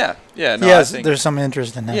 Yeah. No, he has. I think, There's some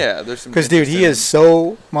interest in that. yeah, there's some. Because dude, interest he in- is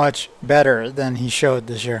so much better than he showed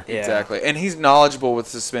this year. Yeah. Exactly, and he's knowledgeable with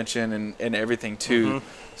suspension and everything too. Mhm.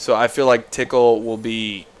 So I feel like Tickle will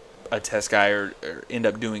be a test guy or end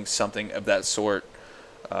up doing something of that sort.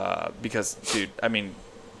 Because dude, I mean,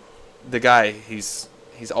 the guy he's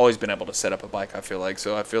always been able to set up a bike. I feel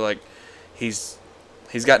like he's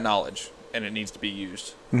got knowledge and it needs to be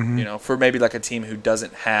used. Mhm. You know, for maybe like a team who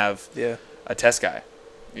doesn't have Yeah. a test guy.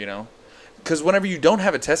 You know, because whenever you don't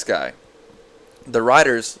have a test guy, the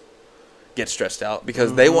riders get stressed out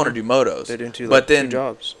because they want to do motos. They're doing two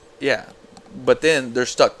jobs. Yeah, but then they're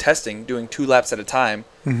stuck testing, doing 2 laps at a time,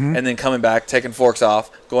 Mhm. and then coming back, taking forks off,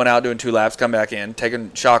 going out doing 2 laps, come back in,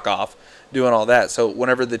 taking shock off, doing all that. So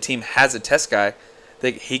whenever the team has a test guy,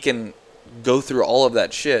 he can go through all of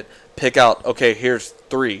that shit, pick out, okay, here's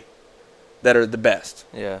 3 that are the best.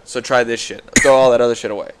 Yeah. So try this shit. Throw all that other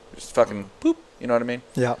shit away. Just fucking poop. You know what I mean?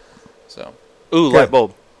 Yeah. So. Ooh, Good. light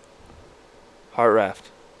bulb. Heart raft.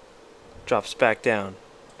 Drops back down.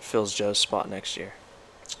 Fills Joe's spot next year.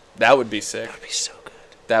 That would be sick. That'd be so good.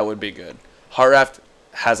 That would be good. Heart Raft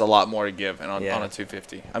has a lot more to give on a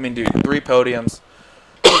 250. I mean, dude, 3 podiums,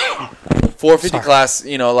 450 Sorry. class.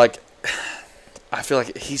 You know, like I feel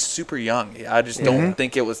like he's super young. I just don't Mhm.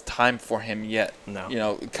 think it was time for him yet. No. You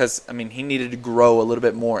know, because I mean, he needed to grow a little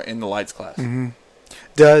bit more in the lights class. Mm-hmm.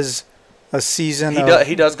 Does a season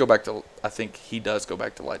He does go back to. I think he does go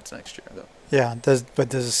back to lights next year, though. Yeah. Does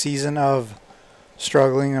a season of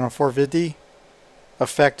struggling on a 450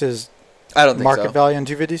 affect his I don't think market so. value on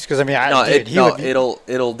 250s? Because I mean,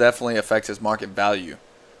 it'll definitely affect his market value,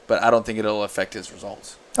 but I don't think it'll affect his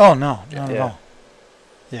results. Oh no, not at Yeah. all.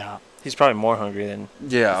 Yeah. He's probably more hungry than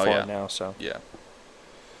Yeah, before yeah. now, so Yeah,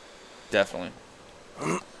 definitely.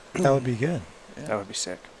 That would be good. Yeah. that would be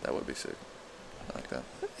sick. That would be sick. I like that.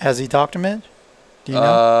 Has he talked to Mitch? Do you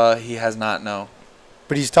know? He has not. No.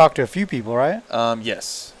 But he's talked to a few people, right?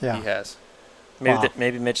 Yes. Yeah. He has. Maybe Wow.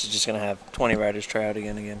 maybe Mitch is just gonna have 20 riders try out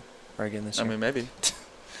again this I year. mean, maybe.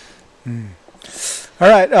 All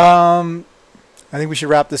right. I think we should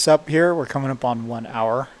wrap this up here. We're coming up on 1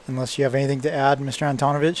 hour. Unless you have anything to add, Mr.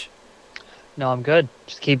 Antonovich. No, I'm good.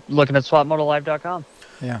 Just keep looking at swapmotolive.com.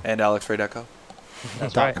 Yeah. And AlexRay.co.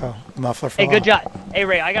 That's Dot right. co. Muffler for Hey, all. good job. Hey,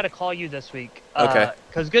 Ray, I got to call you this week. Okay.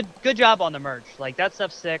 Because good job on the merch. Like, that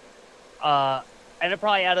stuff's sick. And it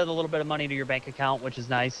probably added a little bit of money to your bank account, which is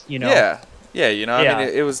nice, you know. Yeah. Yeah, you know, Yeah. I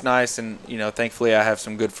mean, it was nice, and, you know, thankfully I have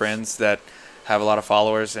some good friends that have a lot of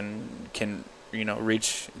followers and can, you know,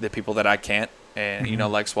 reach the people that I can't, and, you know,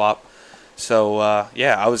 like Swap. So,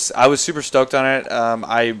 yeah, I was super stoked on it.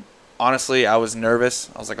 I was nervous.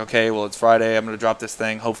 I was like, okay, well, it's Friday. I'm going to drop this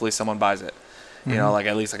thing. Hopefully someone buys it. You know, like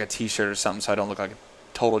at least like a T-shirt or something so I don't look like a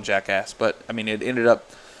total jackass. But, I mean, it ended up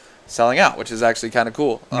selling out, which is actually kind of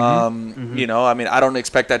cool. You know, I mean, I don't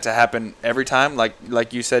expect that to happen every time,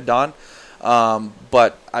 like you said, Don.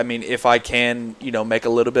 But, I mean, if I can, you know, make a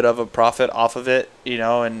little bit of a profit off of it, you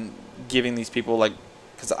know, and giving these people, like,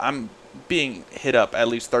 because I'm being hit up at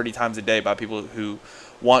least 30 times a day by people who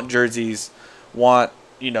want jerseys, want,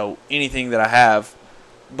 you know, anything that I have,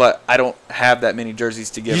 but I don't have that many jerseys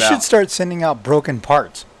to give You out. should start sending out broken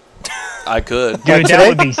parts. I could. Dude, Like that today?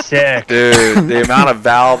 would be sick. Dude, the amount of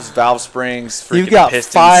valves, valve springs, freaking You've got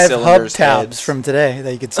pistons, 5 hub cylinders, tabs heads, from today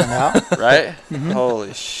that you could send out. right?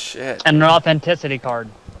 Holy shit. And an authenticity card.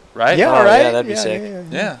 Right? Yeah, Oh, right. yeah, that'd be sick.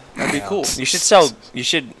 Yeah, that'd be cool. You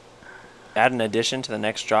should add an addition to the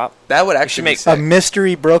next drop. That would should actually make be A sick.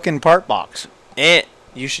 mystery broken part box. And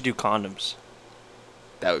you should do condoms.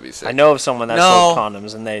 That would be sick. I know of someone that No. sold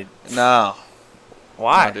condoms, and they No.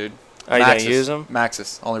 why? No, dude. Oh, you don't use them?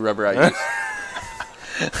 Maxis. Only rubber I use.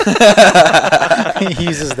 He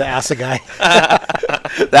uses the acid guy.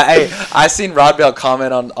 Hey, I seen Rod Bell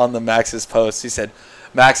comment on the Maxis post. He said,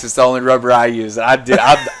 Max, it's the only rubber I use. I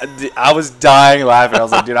was dying laughing. I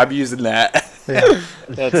was like, dude, I'm using that. Yeah.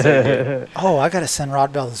 That's so good. Oh, I got to send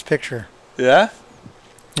Rod Bell this picture. Yeah?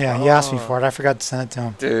 Yeah, he asked me for it. I forgot to send it to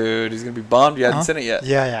him. Dude, he's going to be bummed you hadn't sent it yet.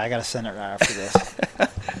 Yeah, I got to send it right after this.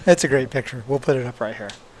 It's a great picture. We'll put it up right here.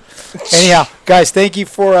 Anyhow, guys, thank you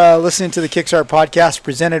for listening to the Kickstart podcast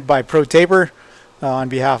presented by ProTaper. On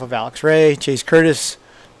behalf of Alex Ray, Chase Curtis,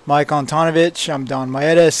 Mike Antonovich, I'm Don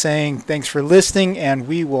Maeda saying thanks for listening, and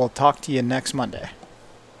we will talk to you next Monday.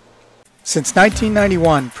 Since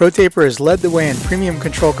 1991, ProTaper has led the way in premium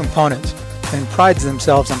control components and prides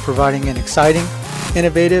themselves on providing an exciting,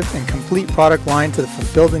 innovative, and complete product line to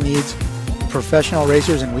fulfill the needs of professional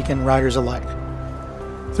racers and weekend riders alike.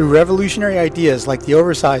 Through revolutionary ideas like the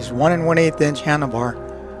oversized 1 1/8 inch handlebar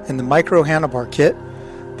and the micro handlebar kit,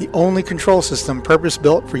 the only control system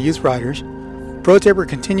purpose-built for youth riders, ProTaper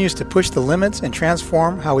continues to push the limits and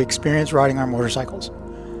transform how we experience riding our motorcycles.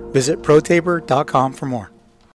 Visit ProTaper.com for more.